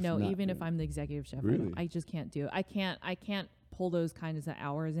chef. No, even if I'm the executive chef, really? I just can't do it. I can't pull those kinds of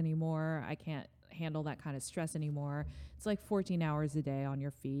hours anymore. I can't handle that kind of stress anymore. It's like 14 hours a day on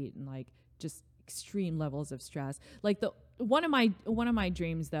your feet and like just extreme levels of stress. Like one of my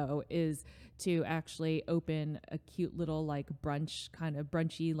dreams though is to actually open a cute little like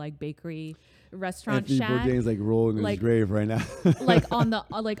brunchy like bakery restaurant Anthony shack. Bourdain's like rolling in his grave right now. Like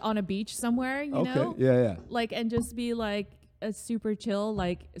on a beach somewhere, you know? Yeah. Like, and just be like a super chill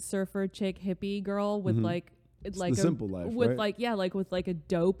like surfer chick hippie girl with it's the simple life, with right? with like a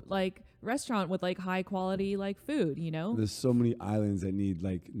dope like restaurant with like high quality like food, There's so many islands that need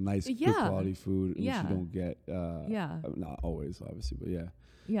like nice good quality food which you don't get not always obviously, but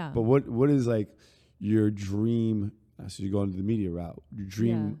yeah. But what is like your dream, so you go into the media route, your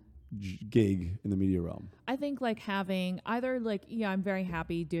dream gig in the media realm? I think like having either like I'm very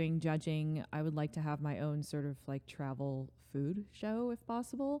happy doing judging. I would like to have my own sort of like travel food show if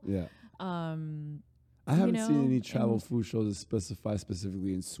possible. I haven't seen any travel food shows that specify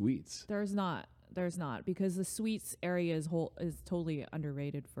specifically in sweets. There's not because the sweets area is totally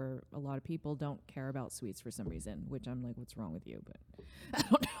underrated for a lot of people. Don't care about sweets for some reason, which I'm like, what's wrong with you? But I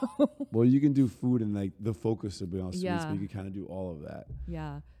don't know. Well, you can do food and like the focus will be on sweets, but you can kind of do all of that.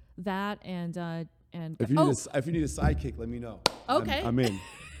 Yeah, that and if you need a sidekick, let me know. Okay, I'm in.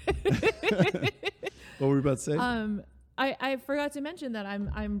 What were you about to say? I forgot to mention that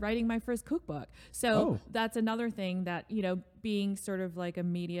I'm writing my first cookbook. So that's another thing that, being sort of like a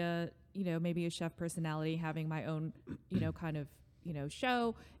media, maybe a chef personality, having my own, kind of,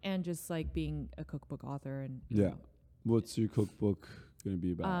 show and just like being a cookbook author. And yeah. What's your cookbook going to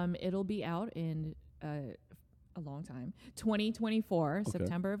be about? It'll be out in a long time, 2024,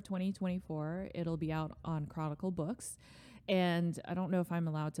 September of 2024. It'll be out on Chronicle Books. And I don't know if I'm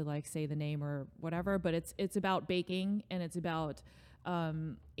allowed to like say the name or whatever, but it's about baking and it's about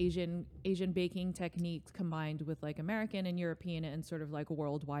Asian baking techniques combined with like American and European and sort of like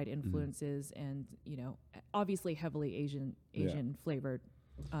worldwide influences, and obviously heavily Asian flavored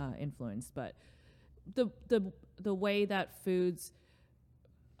influence, but the way that foods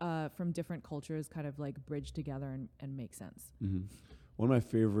from different cultures kind of like bridge together and make sense. One of my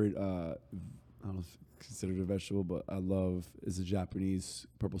favorite, I don't know if it's considered a vegetable, but I love is the Japanese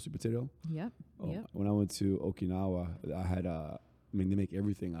purple sweet potato. Yep. When I went to Okinawa, I had they make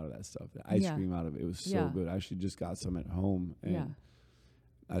everything out of that stuff. The ice cream out of it. It was so good. I actually just got some at home, and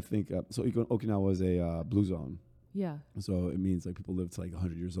I think so. Okinawa is a blue zone. Yeah. So it means like people live to like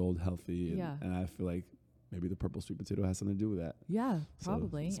 100 years old, healthy, and I feel like maybe the purple sweet potato has something to do with that. Yeah,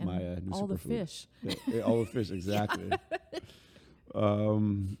 probably. So it's and my new all the superfood. fish. All the fish, exactly.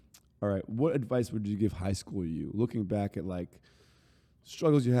 All right. What advice would you give high school you, looking back at like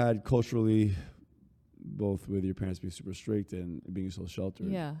struggles you had culturally, both with your parents being super strict and being so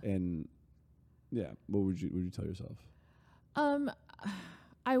sheltered? Yeah. And what would you tell yourself?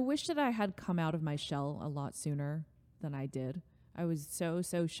 I wish that I had come out of my shell a lot sooner than I did. I was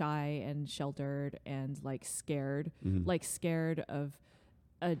so shy and sheltered and like scared, like scared of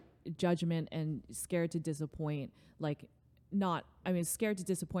a judgment and scared to disappoint, scared to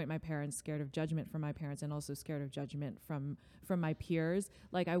disappoint my parents, scared of judgment from my parents, and also scared of judgment from my peers.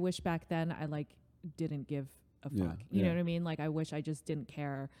 Like I wish back then I like didn't give a fuck. You know what I mean? Like I wish I just didn't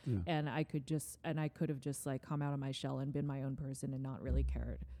care, and I could have just like come out of my shell and been my own person and not really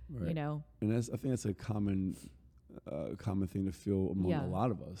cared. Right. And I think that's a common thing to feel among a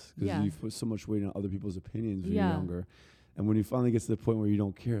lot of us, because you put so much weight on other people's opinions when you're younger. And when you finally get to the point where you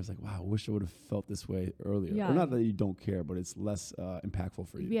don't care, it's like, wow, I wish I would have felt this way earlier. Yeah. Or not that you don't care, but it's less impactful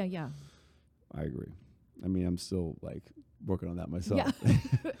for you. Yeah. I agree. I mean, I'm still like working on that myself. Yeah.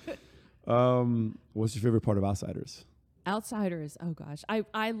 What's your favorite part of Outsiders? Outsiders. Oh gosh.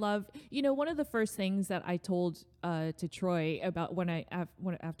 I love, one of the first things that I told to Troy about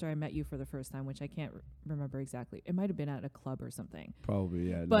after I met you for the first time, which I can't remember exactly. It might have been at a club or something. Probably,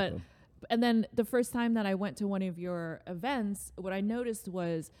 yeah. But and then the first time that I went to one of your events, what I noticed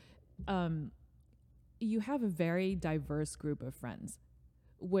was you have a very diverse group of friends,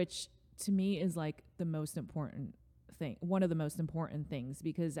 which to me is like the most important thing, one of the most important things,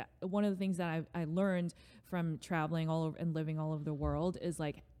 because one of the things that I learned from traveling all over and living all over the world is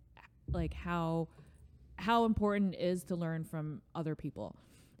like how important it is to learn from other people.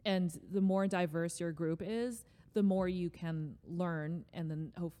 And the more diverse your group is, the more you can learn, and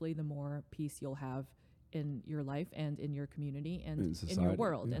then hopefully the more peace you'll have in your life and in your community and in your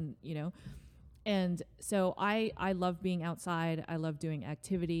world. And and so I love being outside. I love doing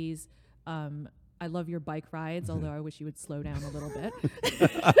activities. I love your bike rides, although I wish you would slow down a little bit.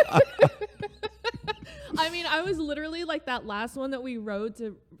 I mean, I was literally like that last one that we rode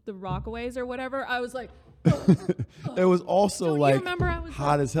to the Rockaways or whatever. I was like, it was also like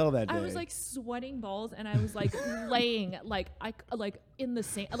hot as hell that day. I was like sweating balls, and I was like laying like in the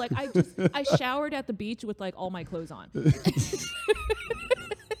sand. Like I showered at the beach with like all my clothes on.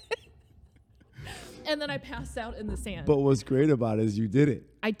 And then I passed out in the sand. But what's great about it is you did it.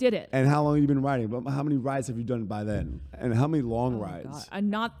 I did it. And how long have you been riding? But how many rides have you done by then? And how many long rides?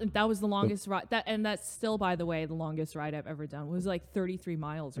 That was the longest ride. That's still, by the way, the longest ride I've ever done. It was like 33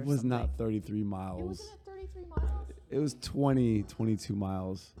 miles or something. It was not 33 miles. It wasn't at 33 miles. It was 22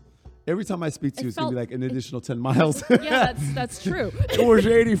 miles. Every time I speak to you, it's going to be like an additional 10 miles. Yeah, that's true. It was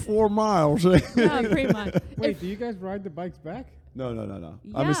 84 miles. Yeah, pretty much. Wait, do you guys ride the bikes back? No.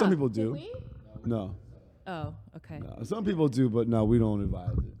 Yeah. I mean, some people do. Did we? No. Oh, okay. No. Some people do, but no, we don't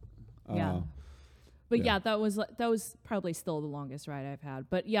advise it. Yeah. But yeah, that was probably still the longest ride I've had.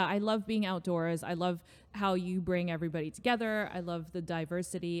 But yeah, I love being outdoors. I love how you bring everybody together. I love the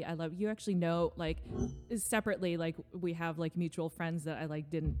diversity. I love, you actually know, like, separately, like, we have like mutual friends that I like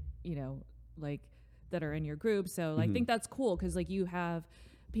didn't, like, that are in your group. So I think that's cool, because like you have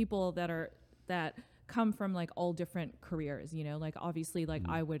people that come from like all different careers, like obviously like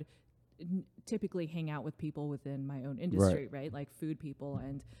I would typically hang out with people within my own industry, right? Like food people,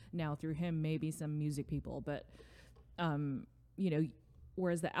 and now through him maybe some music people, but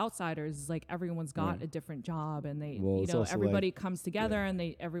whereas the Outsiders is like everyone's got a different job, and they everybody like, comes together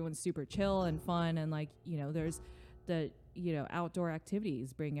and everyone's super chill and fun, and like there's the outdoor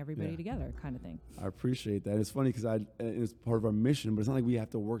activities bring everybody together kind of thing. I appreciate that. It's funny because it's part of our mission, but it's not like we have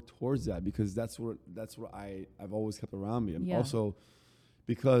to work towards that, because that's what I've always kept around me. And also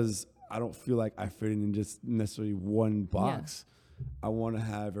because I don't feel like I fit in just necessarily one box. I want to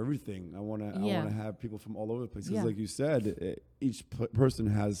have everything. I want to have people from all over the place. Because like you said, each person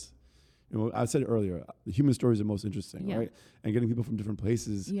has I said it earlier, the human stories are most interesting, Yeah. right? And getting people from different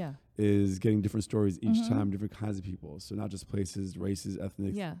places Yeah. is getting different stories each time, different kinds of people. So not just places, races,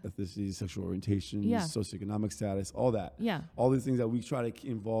 Yeah. ethnicities, sexual orientation, Yeah. socioeconomic status, all that. Yeah. All these things that we try to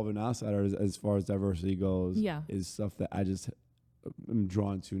involve in outsiders as far as diversity goes Yeah. is stuff that I just am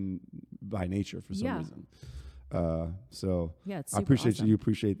drawn to by nature for some Yeah. reason. So Yeah. It's I super appreciate awesome. you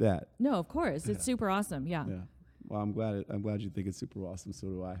appreciate that. No, of course. It's super awesome. Yeah. Yeah. Well, I'm glad you think it's super awesome. So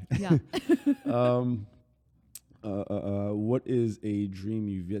do I. Yeah. What is a dream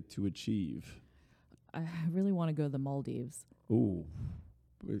you've yet to achieve? I really want to go to the Maldives. Ooh,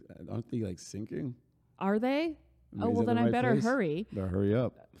 aren't they like sinking? Are they? I mean, Oh, is well, that then the I right better place? hurry. Better hurry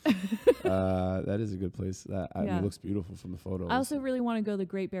up. That is a good place. Yeah. It looks beautiful from the photos. I also really want to go to the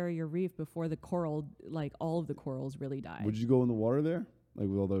Great Barrier Reef before the coral, like all of the corals really die. Would you go in the water there, like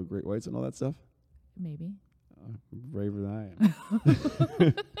with all the great whites and all that stuff? Maybe. Braver than I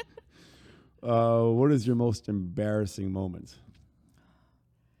am. What is your most embarrassing moment?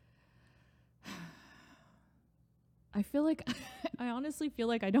 I feel like, I honestly feel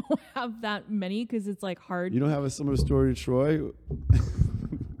like I don't have that many because it's like hard. You don't have a similar story to Troy?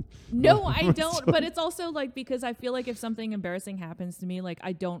 No, I don't. But it's also like because I feel like if something embarrassing happens to me, like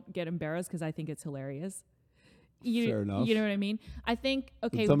I don't get embarrassed because I think it's hilarious. Fair enough. You know what I mean? I think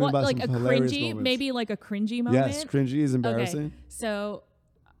okay, Tell me what about like a some hilarious cringy, moments. maybe like a cringy moment. Yes, cringy is embarrassing. Okay, so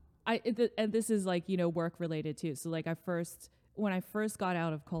and this is like work related too. So like when I first got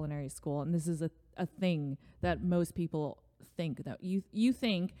out of culinary school, and this is a thing that most people think that you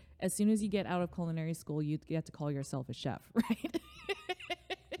think as soon as you get out of culinary school you get to call yourself a chef, right?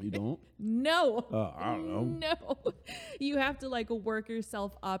 You don't? No. I don't know. No. You have to like work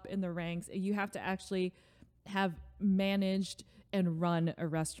yourself up in the ranks. You have to actually have managed and run a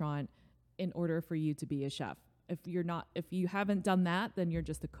restaurant in order for you to be a chef. If you haven't done that, then you're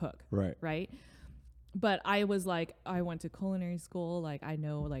just a cook. Right. Right? But I was like, I went to culinary school, like I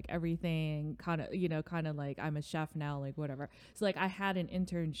know like everything, kind of like I'm a chef now, like whatever. So like I had an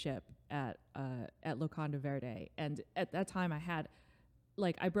internship at Loconda Verde, and at that time I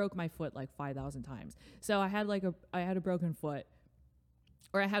broke my foot like 5,000 times. So I had a broken foot,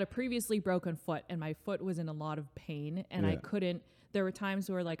 or I had a previously broken foot, and my foot was in a lot of pain, and I couldn't. There were times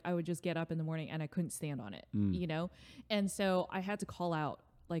where like I would just get up in the morning and I couldn't stand on it, and so I had to call out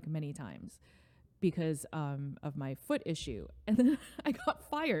like many times because of my foot issue, and then I got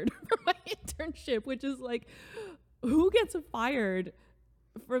fired from my internship, which is like, who gets fired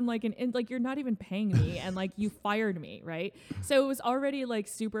from like like you're not even paying me and like you fired me, right? So it was already like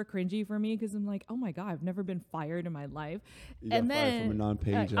super cringy for me because I'm like, oh my god, I've never been fired in my life. Got fired from a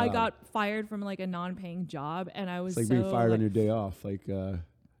non-paying job. I got fired from like a non-paying job, and I was It's like so, being fired like, on your day off, like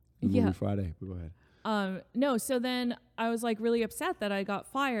movie Friday. Go ahead. No, so then I was like really upset that I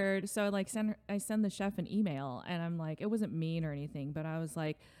got fired. So I send the chef an email, and I'm like, it wasn't mean or anything, but I was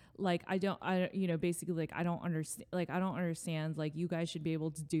like basically like I don't understand, like you guys should be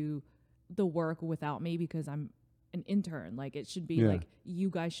able to do the work without me because I'm an intern. Like it should be like you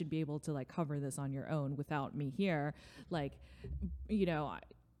guys should be able to like cover this on your own without me here. Like,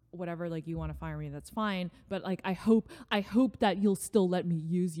 whatever, like you want to fire me, that's fine, but like I hope that you'll still let me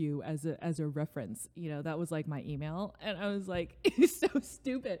use you as a reference. That was like my email, and I was like, it's so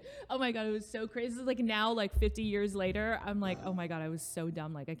stupid. Oh my god, it was so crazy. It's like now, like 50 years later, I'm like, oh my god, I was so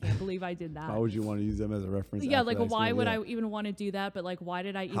dumb. Like I can't believe I did that. Why would you want to use them as a reference? Yeah, like why would I even want to do that? But like, why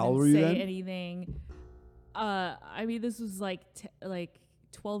did I even say anything? I mean, this was like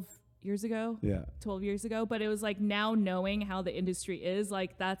 12 years ago. Yeah. 12 years ago. But it was like, now knowing how the industry is,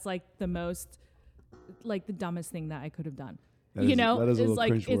 like that's like the most, like the dumbest thing that I could have done. That is it's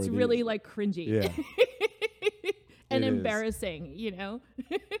like, cringeworthy. it's really like cringy. Yeah. And embarrassing,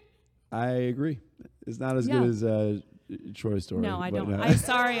 I agree. It's not as good as Troy's story. No, I don't. No. I'm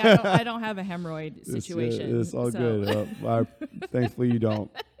sorry. I don't have a hemorrhoid situation. It's all good. Thankfully you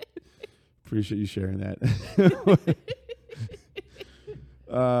don't. Appreciate you sharing that.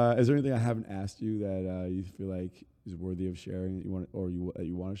 Is there anything I haven't asked you that you feel like is worthy of sharing that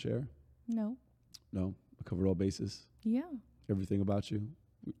you want to share? No. No, I covered all bases. Yeah. Everything about you.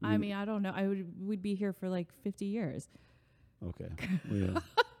 I mean, I don't know. We'd be here for like 50 years. Okay. Well, yeah.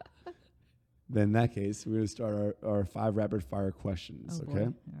 Then in that case, we're going to start our 5 rapid fire questions. Oh, okay.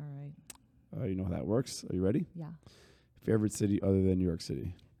 boy. All right. You know how that works. Are you ready? Yeah. Favorite city other than New York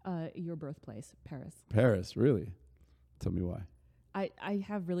City? Your birthplace, Paris. Paris, really? Tell me why. I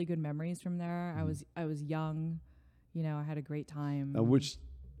have really good memories from there. Mm. I was young, I had a great time. Now,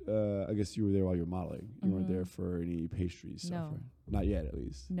 I guess you were there while you were modeling. You weren't there for any pastry stuff, No. right? Not yet, at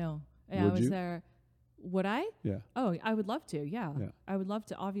least. No. Yeah, I Would was you? there. Would I? Yeah. Oh, I would love to. Yeah. Yeah. I would love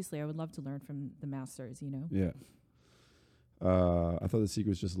to. Obviously, I would love to learn from the masters, you know? Yeah. I thought the secret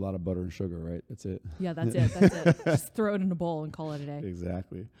was just a lot of butter and sugar, right? That's it. Yeah, that's it. That's it. Just throw it in a bowl and call it a day.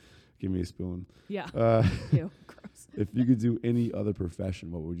 Exactly. Give me a spoon. Yeah. Ew, gross. If you could do any other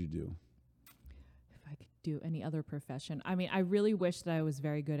profession, what would you do? If I could do any other profession, I mean, I really wish that I was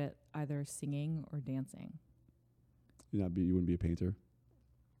very good at either singing or dancing. You wouldn't be a painter?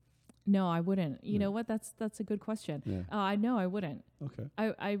 No, I wouldn't. You know what? That's a good question. Yeah. I know I wouldn't. Okay.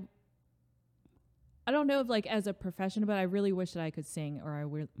 I don't know if like as a profession, but I really wish that I could sing, or I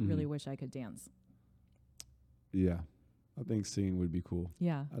really wish I could dance. Yeah. I think singing would be cool.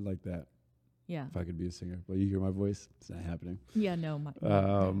 Yeah. I'd like that. Yeah. If I could be a singer. But you hear my voice? It's not happening. Yeah, no.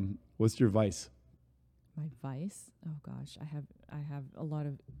 What's your vice? My vice? Oh gosh, I have a lot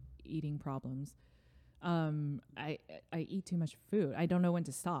of eating problems. I eat too much food. I don't know when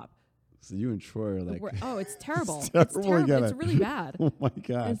to stop. So you and Troy are like... it's terrible. It's It's terrible. terrible. It's really bad. Oh my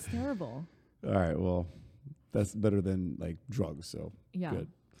God. It's terrible. All right. Well, that's better than like drugs. So Yeah. good.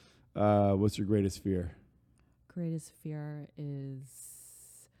 What's your greatest fear? Greatest fear is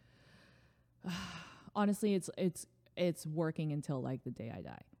honestly, it's working until like the day I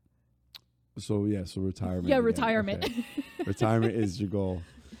die. So retirement. Yeah, again. retirement. Okay. Retirement is your goal.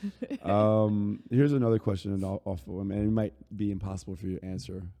 Here's another question, and it might be impossible for you to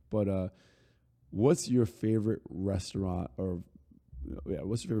answer. But what's your favorite restaurant,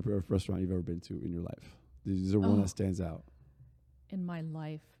 what's your favorite restaurant you've ever been to in your life? Is there one that stands out in my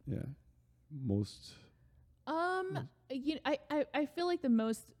life? Yeah, most. I feel like the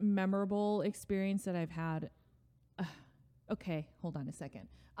most memorable experience that I've had. Okay, hold on a second.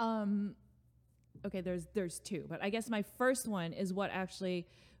 Okay, there's two, but I guess my first one is what actually.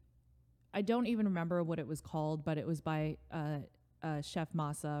 I don't even remember what it was called, but it was by Chef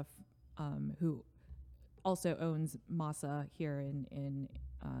Masa, who also owns Masa here in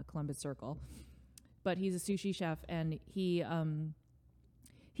Columbus Circle. But he's a sushi chef, and he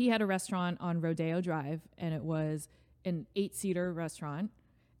had a restaurant on Rodeo Drive, and it was an 8-seater restaurant,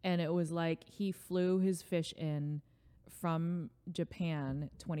 and it was like he flew his fish in from Japan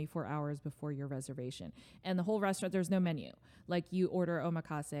 24 hours before your reservation. And the whole restaurant, there's no menu. Like you order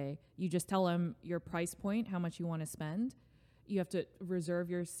omakase, you just tell them your price point, how much you want to spend. You have to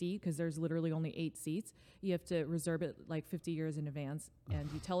reserve your seat because there's literally only 8 seats. You have to reserve it like 50 years in advance, and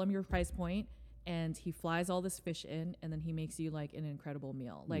you tell him your price point, and he flies all this fish in, and then he makes you like an incredible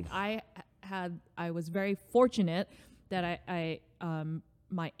meal. Like I was very fortunate that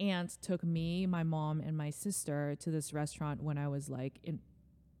my aunt took me, my mom, and my sister to this restaurant when I was like in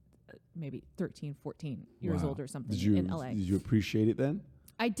maybe 13, 14 years old or something in LA. Did you appreciate it then?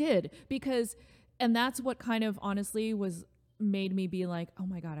 I did, and that's what kind of honestly made me be like, oh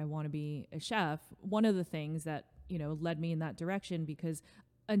my God, I want to be a chef. One of the things that, led me in that direction, because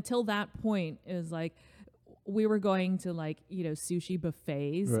until that point, it was like, we were going to like, sushi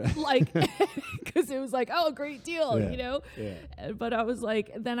buffets, right. Like, because it was like, oh, great deal, Yeah. But I was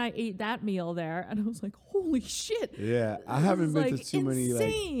like, then I ate that meal there, and I was like, holy shit. Yeah, I haven't been to too many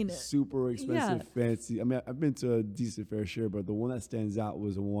like super expensive, Yeah. fancy. I mean, I've been to a decent fair share, but the one that stands out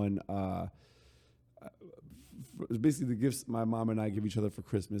was the one. Basically, the gifts my mom and I give each other for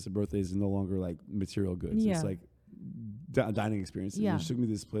Christmas and birthdays is no longer like material goods. Yeah. It's like dining experiences. Yeah. And she took me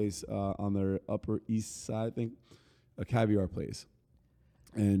to this place on their Upper East Side, I think, a caviar place.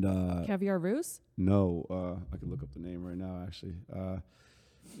 And Caviar Roost? No, I can look up the name right now. Actually,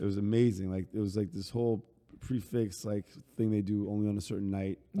 it was amazing. Like it was like this whole prefix like thing they do only on a certain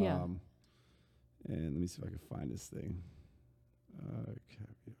night. Yeah. And let me see if I can find this thing.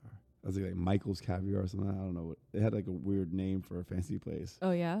 Caviar. I was like Michael's Caviar or something. I don't know what. It had like a weird name for a fancy place.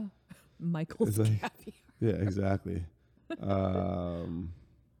 Oh yeah, Michael's like, Caviar. Yeah, exactly. Let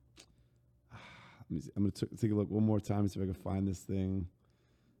me see. I'm gonna take a look one more time and see if I can find this thing.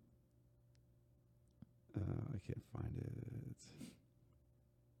 I can't find it.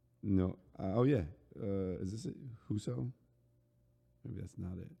 No. Oh yeah. Is this it? Huso? Maybe that's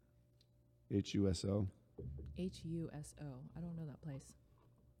not it. HUSO. HUSO. I don't know that place.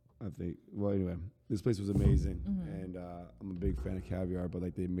 I think. Well, anyway, this place was amazing, Mm-hmm. and I'm a big fan of caviar. But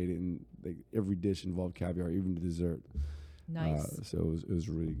like they made it in like every dish involved caviar, even the dessert. Nice. So it was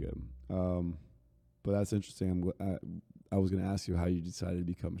really good. But that's interesting. I was going to ask you how you decided to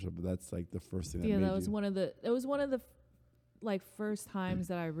become a chef, but that's like the first thing. That was one of the like first times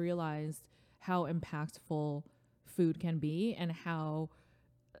that I realized how impactful food can be and how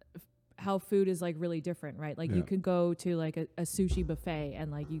how food is like really different, right? Like you Yeah. could go to like a sushi buffet and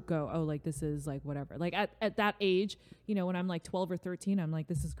like you go, oh, like this is like whatever. Like at that age, you know, when I'm like 12 or 13, I'm like,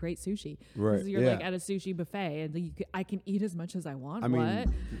 this is great sushi. Right. 'Cause you're Yeah. like at a sushi buffet and I can eat as much as I want. I what?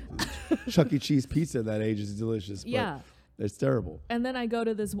 mean, Chuck E. Cheese pizza at that age is delicious. But Yeah. it's terrible. And then I go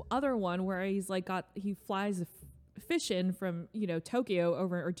to this other one where he flies fish in from, you know, Tokyo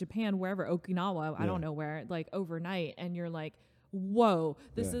over or Japan, wherever, Okinawa, I Yeah. don't know where, like overnight. And you're like, whoa,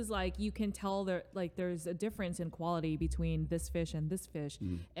 this Yeah. is like, you can tell there, like there's a difference in quality between this fish and this fish.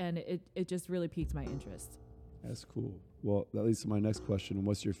 And it just really piqued my interest. That's cool. Well, that leads to my next question.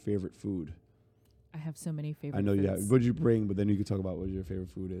 What's your favorite food? I have so many favorite I know you have. foods. What did you bring? But then you could talk about what your favorite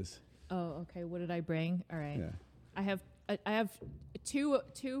food is. Oh, okay. What did I bring? All right. Yeah. I have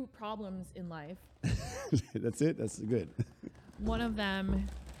two problems in life. That's it? That's good. One of them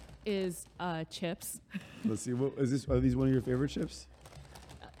is chips. Let's see. What is this? Are these one of your favorite chips?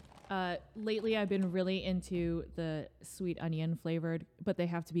 Lately, I've been really into the sweet onion flavored, but they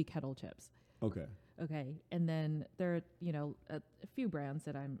have to be kettle chips. Okay. Okay, and then there are, you know, a few brands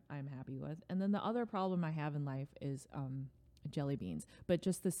that I'm happy with, and then the other problem I have in life is jelly beans, but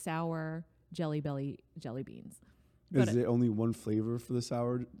just the sour Jelly Belly jelly beans. But Is there only one flavor for the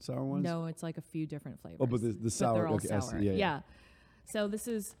sour ones? no, it's like a few different flavors. Oh, but the but sour. they're all Okay, I see. sour. Yeah. So this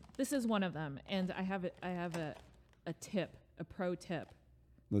is one of them, and I have a tip, a pro tip.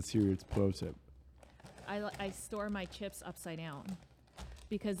 Let's hear your pro tip. I store my chips upside down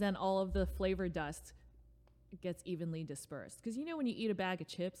because then all of the flavor dust gets evenly dispersed. Because you know when you eat a bag of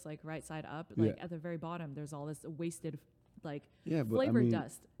chips like right side up, like Yeah. at the very bottom, there's all this wasted like Yeah, but flavor I mean,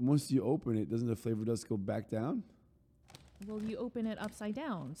 dust. once you open it, doesn't the flavor dust go back down? Well, you open it upside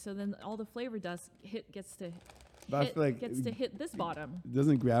down, so then all the flavor dust gets to But I feel like hit this bottom.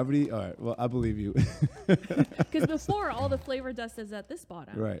 doesn't gravity? All right. Well, I believe you. Because before all the flavor dust is at this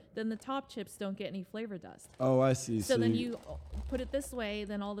bottom, Right. then the top chips don't get any flavor dust. Oh, I see. So then you put it this way,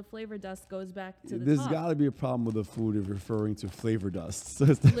 then all the flavor dust goes back to the There's top. got to be a problem with the food if referring to flavor dust. So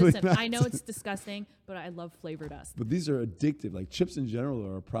it's definitely Listen, not. I know it's disgusting, but I love flavor dust. But these are addictive. Like chips in general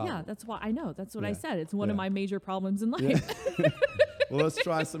are a problem. Yeah, that's why I know. That's what I Yeah. said. It's one of Yeah. my major problems in life. Yeah. Well, let's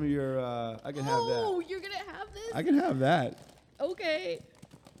try some of your. I can have Oh, that. you're gonna have this? I can have that. Okay.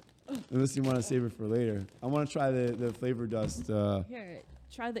 Unless you want to save it for later. I want to try the flavor dust. Here,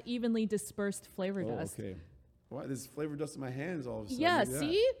 try the evenly dispersed flavor Oh, dust. okay. Why there's flavor dust in my hands all of a sudden? Yeah, Look at that.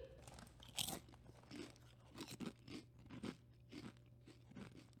 see?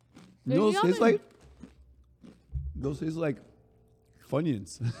 They're Those taste yummy. like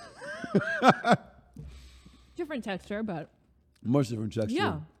Funyuns. Different texture, but Much different texture.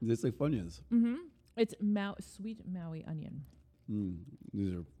 Yeah. It's like Funyuns. it's sweet Maui onion.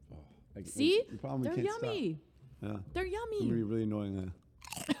 These are. Like, See? the problem we They're can't stop. yummy. Yeah. They're It's yummy. gonna be really annoying.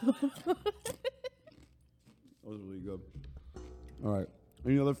 That was really good. All right.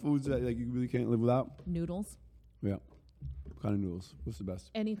 Any other foods that like you really can't live without? Noodles. Yeah. What kind of noodles? What's the best?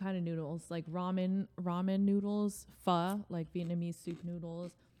 Any kind of noodles, like ramen noodles, pho, like Vietnamese soup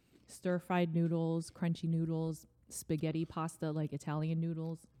noodles, stir-fried noodles, crunchy noodles, spaghetti pasta, like Italian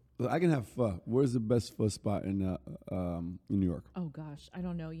noodles. Well, I can have pho. Where's the best pho spot in New York? Oh gosh, I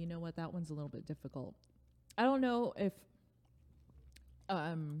don't know. You know what? That one's a little bit difficult. I don't know if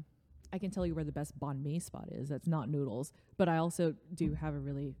I can tell you where the best banh mi spot is. That's not noodles, but I also do have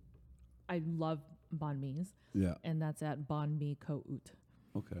I love banh mi's, Yeah. and that's at Banh Mi Ko Ut,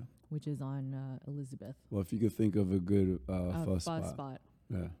 Okay. which is on Elizabeth. Well, if you could think of a good pho spot. spot.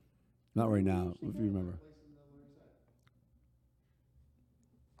 Yeah. Not right now, if you remember.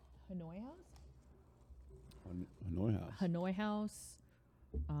 Hanoi House? Hanoi House. Hanoi House.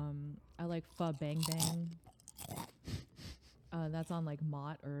 I like Pho Bang Bang. That's on like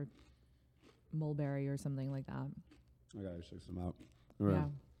Mott or Mulberry or something like that. I gotta check some out. All right.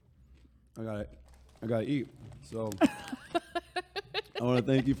 Yeah. I gotta eat. So I want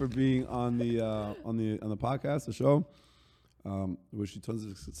to thank you for being on the podcast, the show. Wish you tons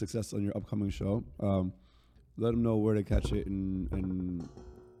of success on your upcoming show. Let them know where to catch it and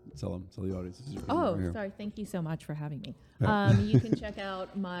tell the audience. This is your Oh, right here. sorry. Thank you so much for having me. Yeah. You can check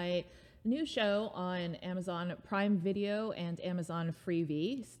out my new show on Amazon Prime Video and Amazon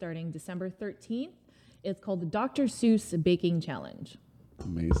Freevee starting December 13th. It's called the Dr. Seuss Baking Challenge.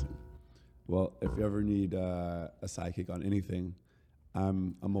 Amazing. Well, if you ever need a sidekick on anything,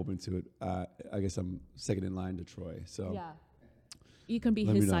 I'm open to it. I guess I'm second in line to Troy. So Yeah. You can be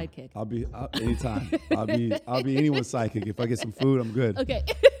let his me know. sidekick. I'll be anytime. I'll be anyone's sidekick. If I get some food, I'm good. Okay.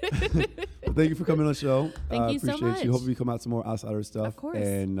 But thank you for coming on the show. Thank you so appreciate much. you. Hope we come out some more outsider stuff. Of course.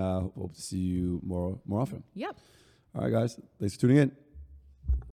 And hope to see you more often. Yep. All right, guys. Thanks for tuning in.